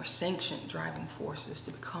driving or sanctioned driving forces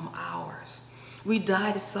to become ours, we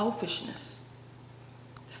die to selfishness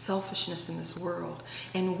in this world.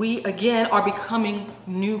 And we, again, are becoming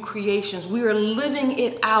new creations. We are living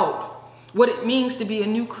it out, what it means to be a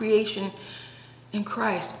new creation in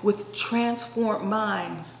Christ, with transformed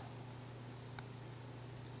minds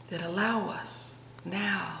that allow us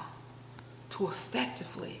now to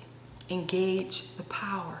effectively engage the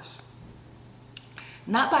powers,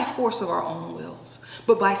 not by force of our own wills,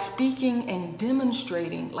 but by speaking and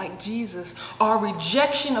demonstrating, like Jesus, our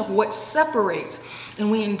rejection of what separates,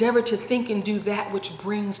 and we endeavor to think and do that which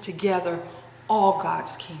brings together all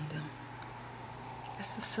God's kingdom.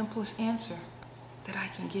 That's the simplest answer that I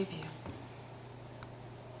can give you.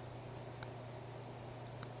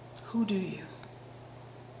 Who do you?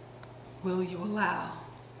 Will you allow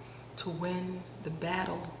to win the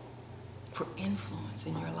battle for influence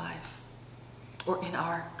in your life or in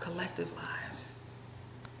our collective lives?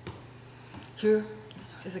 Here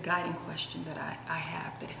is a guiding question that I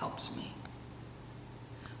have that helps me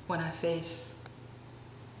when I face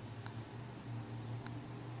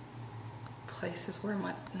places where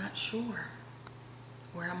I'm not sure,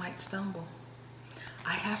 where I might stumble.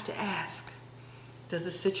 I have to ask, does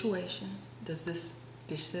the situation, does this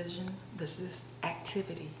decision, does this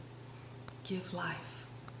activity give life,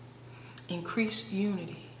 increase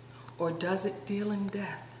unity, or does it deal in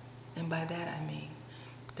death? And by that I mean,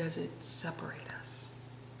 does it separate us?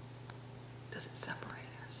 Does it separate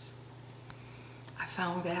us? I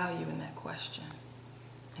found value in that question.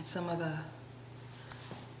 And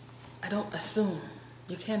I don't assume.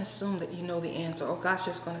 You can't assume that you know the answer. Oh, God's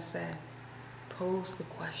just going to say, pose the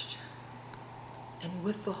question. And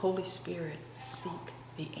with the Holy Spirit, seek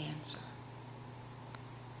the answer.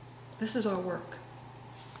 This is our work.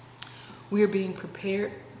 We are being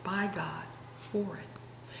prepared by God for it.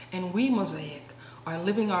 And we, Mosaic, are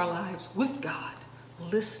living our lives with God,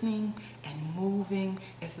 listening and moving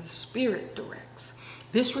as the Spirit directs.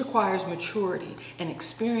 This requires maturity and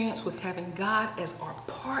experience with having God as our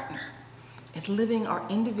partner in living our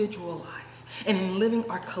individual life and in living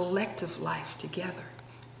our collective life together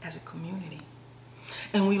as a community.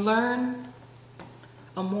 And we learn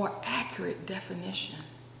a more accurate definition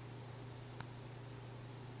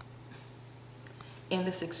in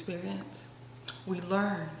this experience. We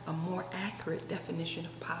learn a more accurate definition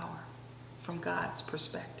of power from God's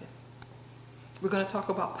perspective. We're going to talk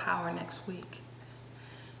about power next week,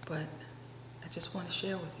 but I just want to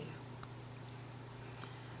share with you.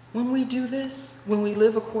 When we do this, when we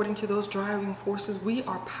live according to those driving forces, we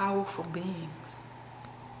are powerful beings.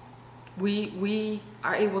 We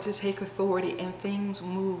are able to take authority and things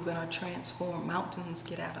move and are transformed. Mountains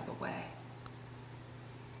get out of the way.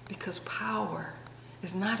 Because power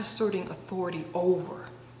is not asserting authority over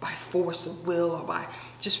by force of will or by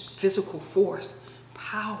just physical force.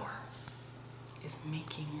 Power is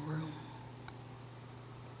making room.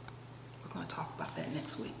 We're going to talk about that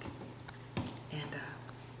next week. And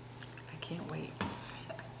I can't wait.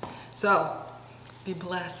 So, be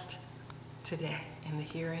blessed today in the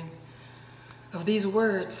hearing of these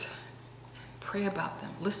words. Pray about them.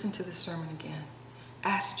 Listen to the sermon again.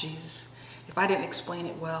 Ask Jesus. If I didn't explain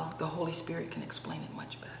it well, the Holy Spirit can explain it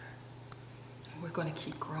much better. And we're going to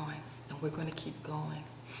keep growing, and we're going to keep going,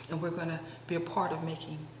 and we're going to be a part of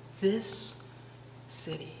making this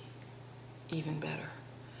city even better.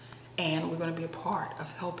 And we're going to be a part of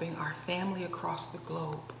helping our family across the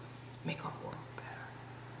globe make our world better.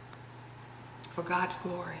 For God's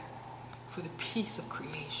glory, for the peace of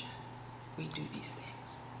creation, we do these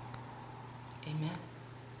things. Amen.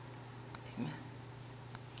 Amen.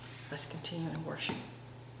 Let's continue in worship.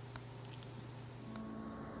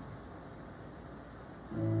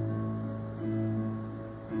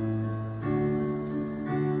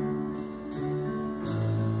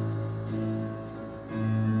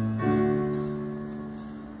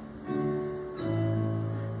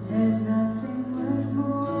 There's nothing worth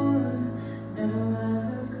more that will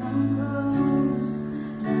ever come close.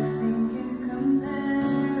 Nothing can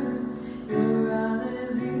compare. You're our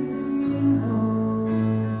living hope.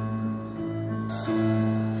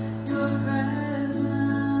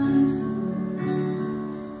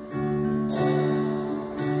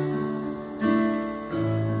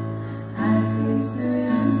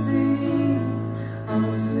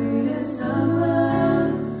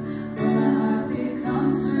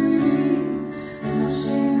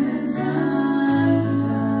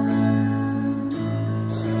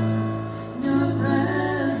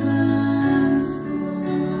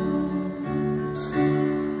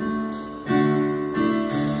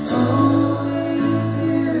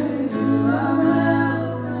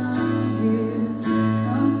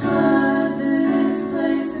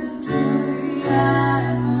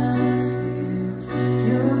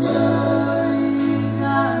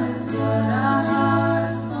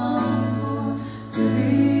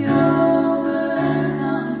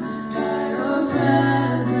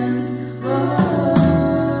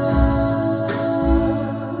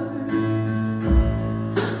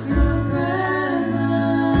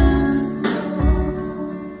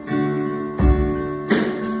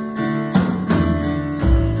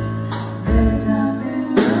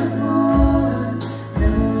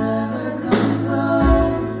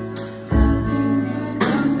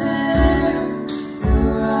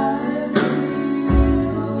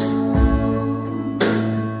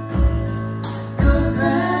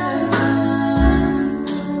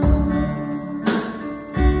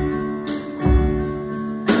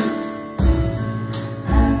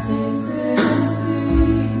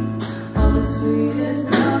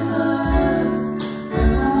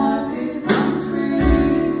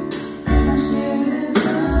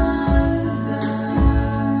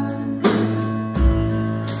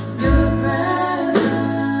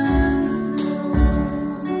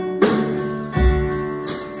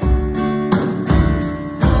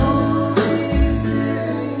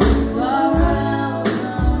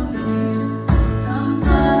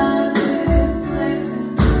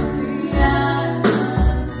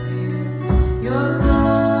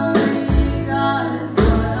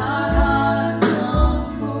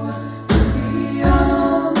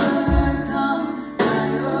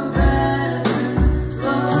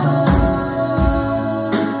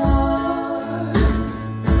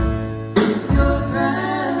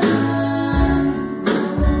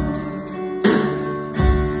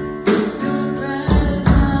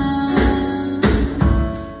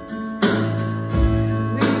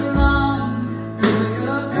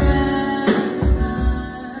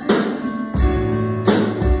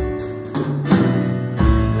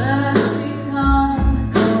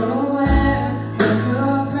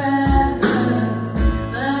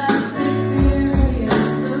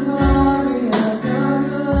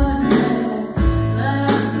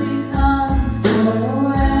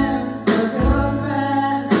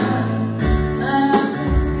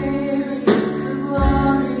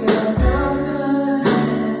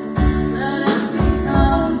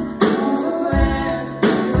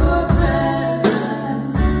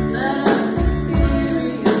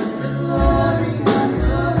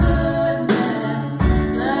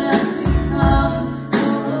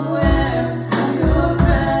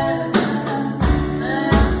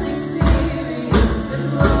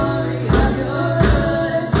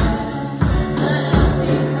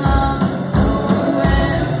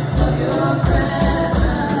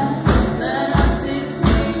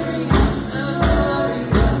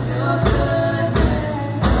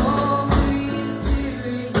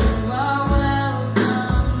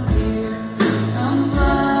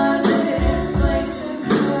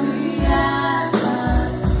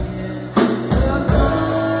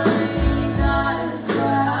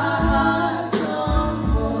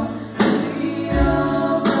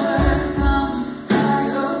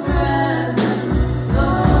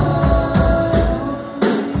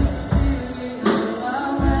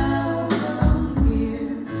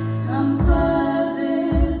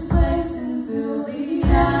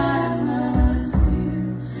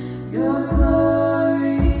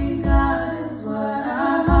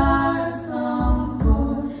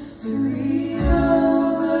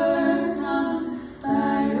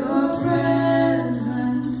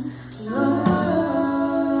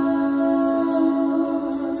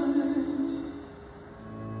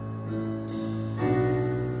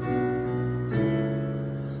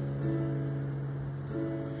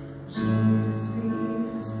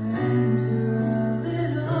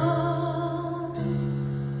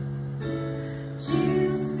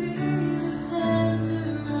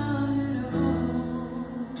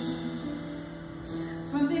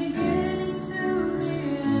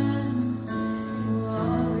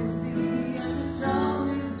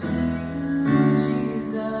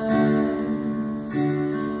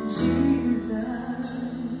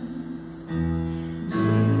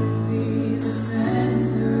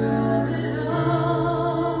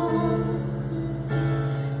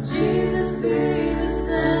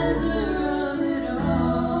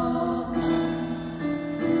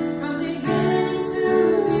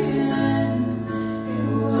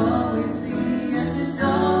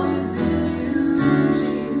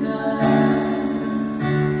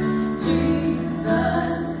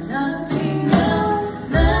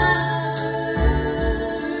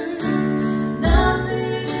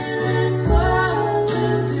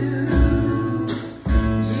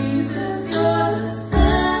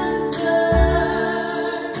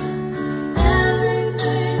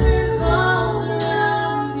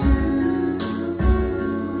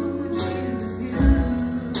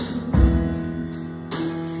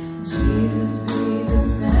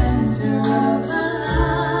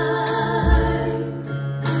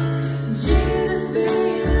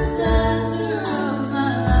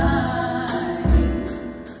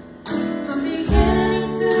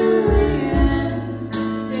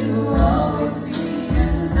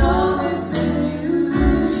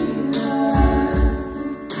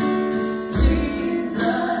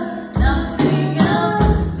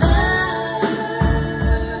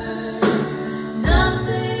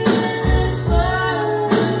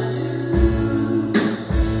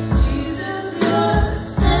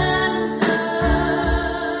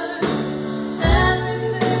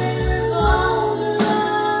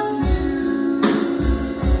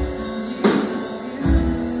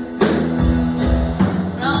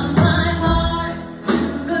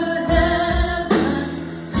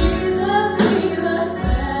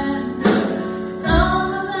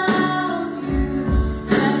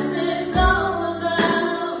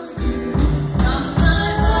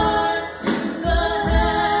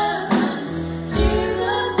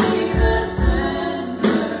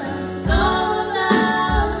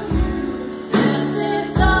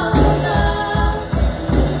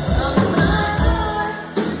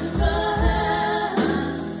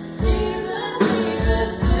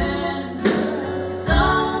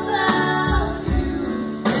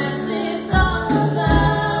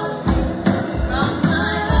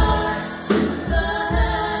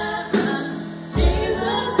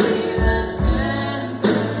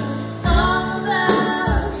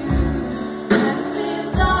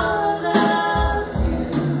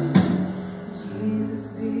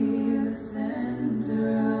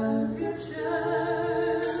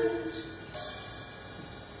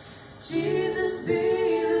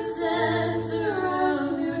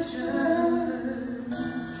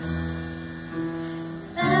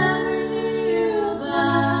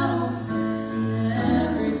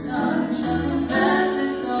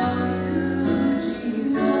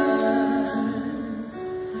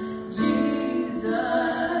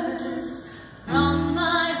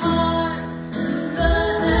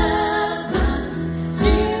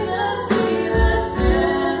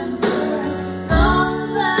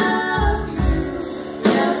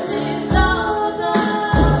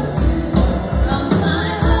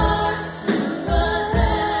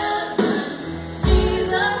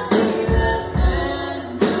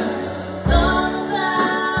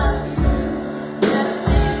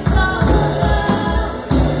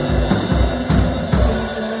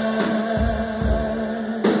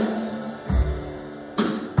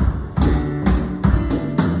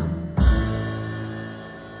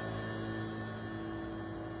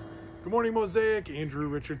 morning, Mosaic. Andrew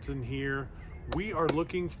Richardson here. We are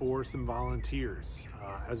looking for some volunteers.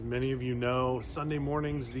 As many of you know, Sunday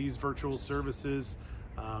mornings, these virtual services,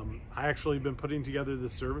 I actually have been putting together the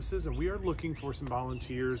services, and we are looking for some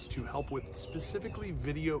volunteers to help with specifically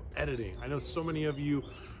video editing. I know so many of you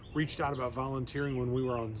reached out about volunteering when we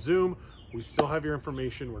were on Zoom. We still have your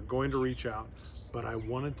information. We're going to reach out, but I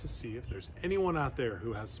wanted to see if there's anyone out there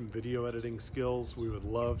who has some video editing skills. We would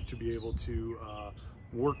love to be able to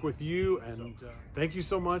work with you, and thank you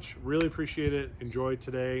so much. Really appreciate it. Enjoy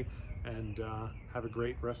today, and have a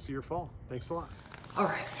great rest of your fall. Thanks a lot. All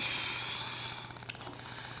right.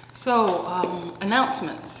 So,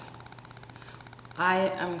 announcements. I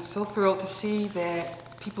am so thrilled to see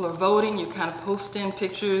that people are voting. You kind of post in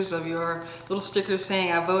pictures of your little stickers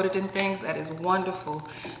saying I voted and things. That is wonderful.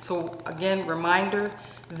 So again, reminder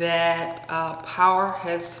that Power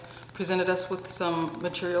has presented us with some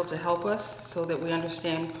material to help us so that we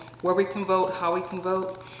understand where we can vote, how we can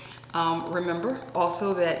vote. Remember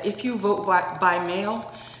also that if you vote by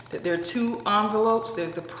mail, that there are two envelopes.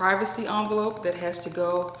 There's the privacy envelope that has to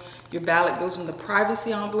go, your ballot goes in the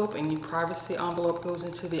privacy envelope, and your privacy envelope goes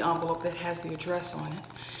into the envelope that has the address on it.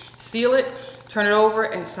 Seal it, turn it over,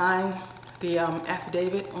 and sign the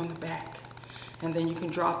affidavit on the back. And then you can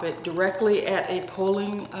drop it directly at a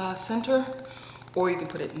polling center, or you can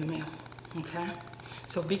put it in the mail, okay?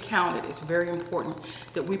 So be counted. It's very important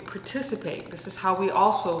that we participate. This is how we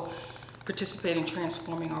also participate in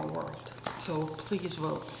transforming our world. So please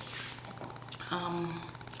vote.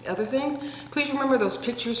 The other thing, please remember those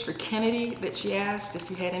pictures for Kennedy that she asked, if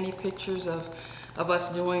you had any pictures of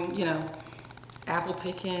us doing, you know, apple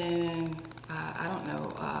picking, I don't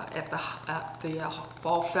know, at the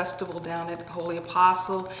fall festival down at Holy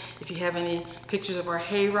Apostle. If you have any pictures of our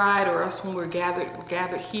hayride or us when we're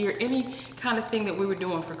gathered here, any kind of thing that we were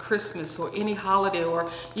doing for Christmas or any holiday, or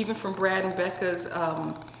even from Brad and Becca's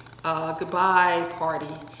goodbye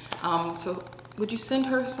party. So would you send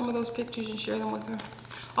her some of those pictures and share them with her?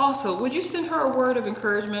 Also, would you send her a word of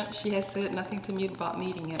encouragement? She has said nothing to me about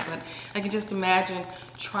needing it, but I can just imagine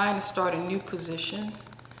trying to start a new position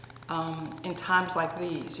in times like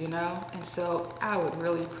these, you know? And so I would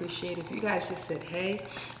really appreciate if you guys just said, hey,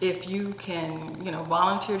 if you can, you know,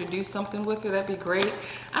 volunteer to do something with her, that'd be great.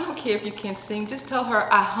 I don't care if you can sing, just tell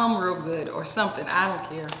her I hum real good or something, I don't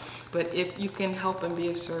care. But if you can help and be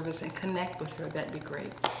of service and connect with her, that'd be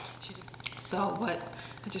great. So, but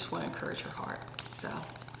I just want to encourage her heart, so,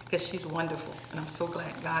 because she's wonderful, and I'm so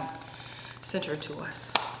glad God sent her to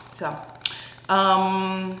us.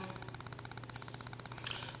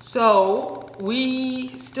 So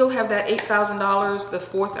we still have that $8,000, the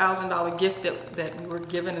 $4,000 gift that we were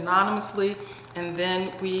given anonymously, and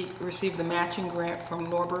then we received the matching grant from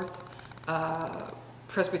Norberth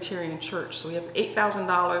Presbyterian Church. So we have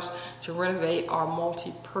 $8,000 to renovate our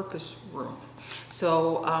multi-purpose room.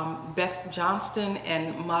 So Beth Johnston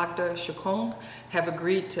and Magda Chacon have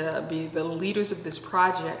agreed to be the leaders of this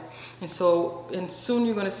project. And so, and soon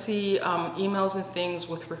you're going to see emails and things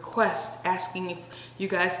with requests asking if you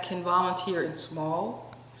guys can volunteer in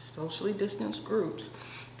small, socially distanced groups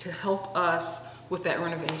to help us with that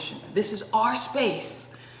renovation. This is our space.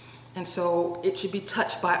 And so it should be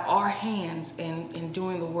touched by our hands in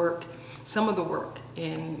doing the work, some of the work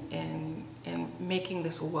in making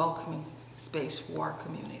this a welcoming space for our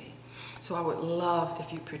community. So I would love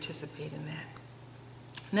if you participate in that.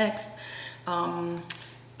 Next, I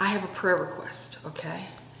have a prayer request, okay?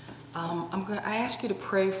 I ask you to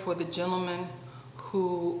pray for the gentleman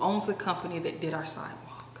who owns the company that did our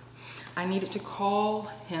sidewalk. I needed to call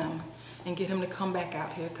him and get him to come back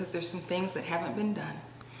out here because there's some things that haven't been done.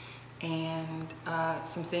 And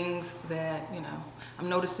some things that, you know, I'm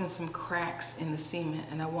noticing some cracks in the cement,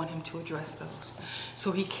 and I want him to address those.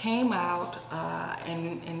 So he came out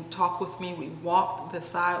and talked with me. We walked the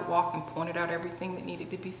sidewalk and pointed out everything that needed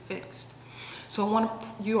to be fixed. So I want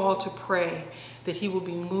you all to pray that he will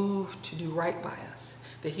be moved to do right by us,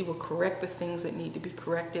 that he will correct the things that need to be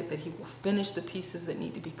corrected, that he will finish the pieces that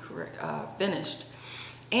need to be finished.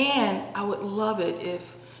 And I would love it if,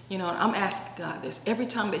 you know, I'm asking God this, every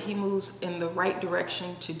time that he moves in the right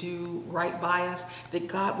direction to do right by us, that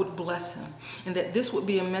God would bless him, and that this would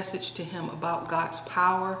be a message to him about God's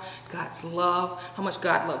power, God's love, how much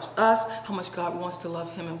God loves us, how much God wants to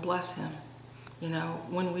love him and bless him, you know,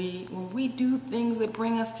 when we do things that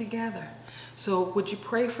bring us together. So would you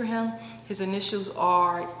pray for him? His initials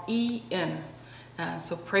are E.N.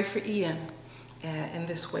 So pray for E.N. In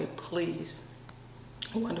this way, please.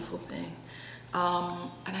 A wonderful thing.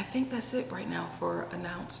 And I think that's it right now for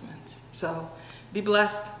announcements. So be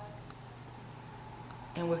blessed,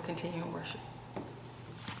 and we'll continue in worship.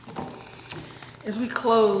 As we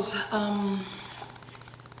close,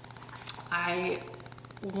 I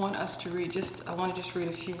want us to read I want to just read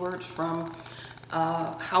a few words from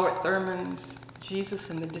Howard Thurman's Jesus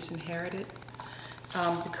and the Disinherited,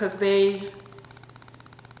 because they,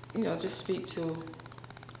 just speak to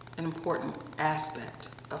an important aspect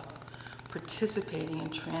of participating in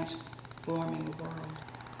transforming the world.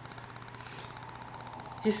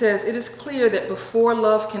 He says, "It is clear that before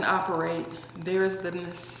love can operate, there is the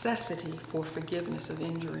necessity for forgiveness of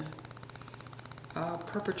injury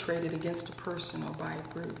perpetrated against a person or by a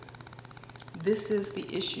group. This is the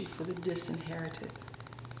issue for the disinherited.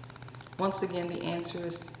 Once again, the answer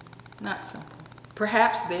is not simple.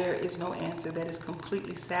 Perhaps there is no answer that is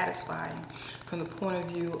completely satisfying from the point of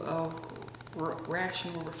view of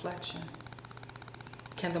rational reflection.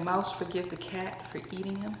 Can the mouse forgive the cat for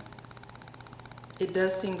eating him? It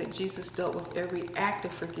does seem that Jesus dealt with every act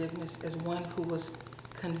of forgiveness as one who was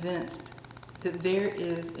convinced that there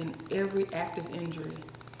is in every act of injury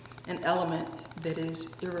an element that is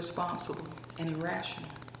irresponsible and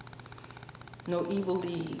irrational. No evil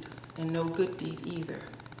deed and no good deed either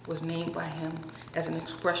was named by him as an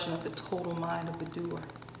expression of the total mind of the doer.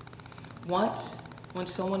 Once, when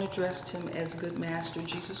someone addressed him as good master,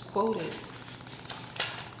 Jesus is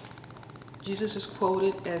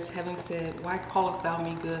quoted as having said, "Why callest thou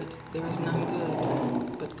me good? There is none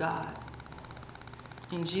good but God."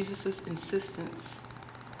 In Jesus' insistence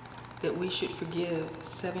that we should forgive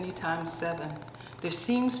 70 times 7, there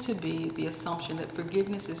seems to be the assumption that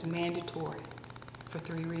forgiveness is mandatory for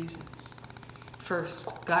 3 reasons. First,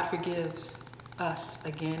 God forgives us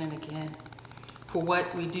again and again for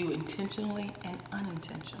what we do intentionally and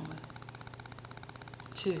unintentionally.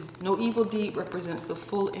 2, no evil deed represents the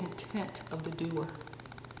full intent of the doer.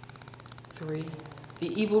 3,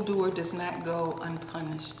 the evildoer does not go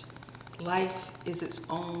unpunished. Life is its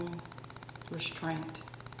own restraint.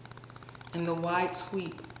 In the wide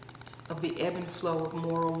sweep of the ebb and flow of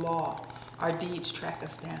moral law, our deeds track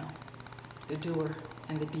us down. The doer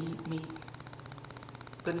and the deed meet.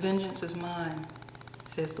 But vengeance is mine,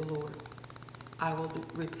 says the Lord. I will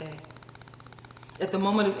repay. At the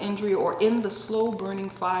moment of injury or in the slow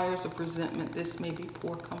burning fires of resentment, this may be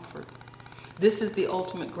poor comfort. This is the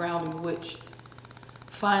ultimate ground in which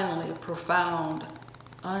finally a profound,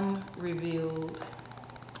 unrevealed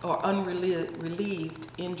or unrelieved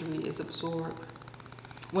injury is absorbed.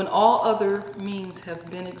 When all other means have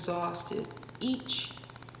been exhausted, each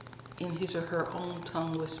in his or her own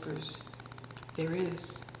tongue whispers, there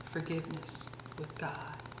is forgiveness with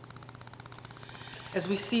God. As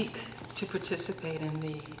we seek to participate in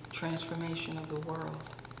the transformation of the world,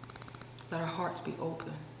 let our hearts be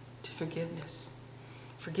open to forgiveness.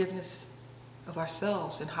 Forgiveness of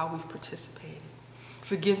ourselves and how we've participated.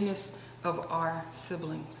 Forgiveness of our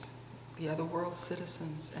siblings, the other world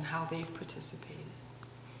citizens, and how they've participated.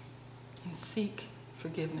 And seek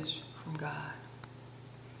forgiveness from God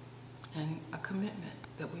and a commitment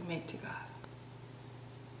that we make to God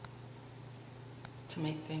to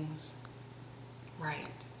make things right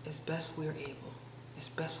as best we're able, as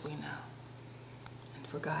best we know, and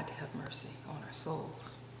for God to have mercy on our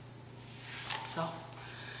souls. So,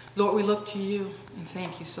 Lord, we look to you and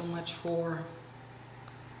thank you so much for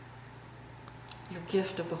your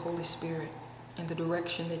gift of the Holy Spirit and the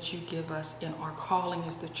direction that you give us in our calling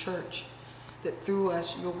as the church, that through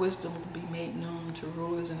us your wisdom will be made known to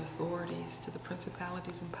rulers and authorities, to the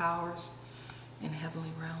principalities and powers in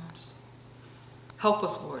heavenly realms. Help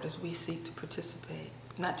us, Lord, as we seek to participate,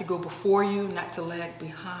 not to go before you, not to lag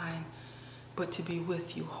behind, but to be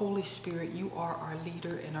with you. Holy Spirit, you are our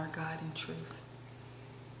leader and our guide in truth.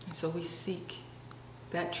 And so we seek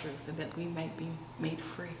that truth and that we might be made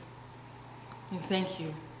free. And thank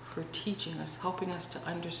you for teaching us, helping us to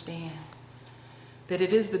understand that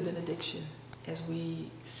it is the benediction as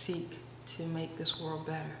we seek to make this world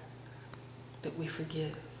better, that we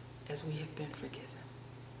forgive as we have been forgiven.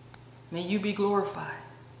 May you be glorified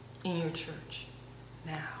in your church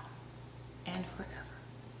now and forever.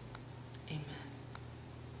 Amen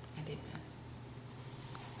and amen.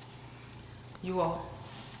 You all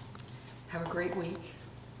have a great week.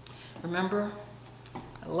 Remember,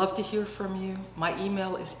 I love to hear from you. My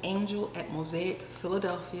email is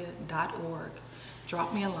angel@mosaicphiladelphia.org.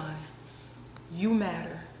 Drop me a line. You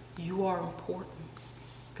matter. You are important.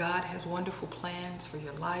 God has wonderful plans for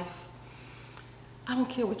your life. I don't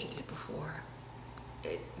care what you did before.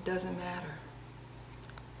 It doesn't matter.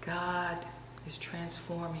 God is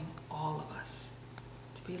transforming all of us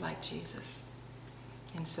to be like Jesus.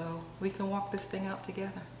 And so we can walk this thing out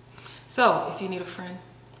together. So if you need a friend,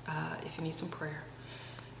 if you need some prayer,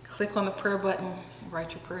 click on the prayer button and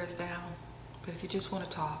write your prayers down. But if you just want to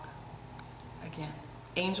talk, again,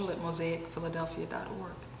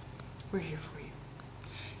 angel@mosaicphiladelphia.org. We're here for you.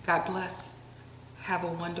 God bless. Have a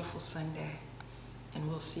wonderful Sunday, and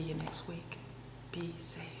we'll see you next week. Be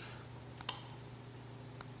safe.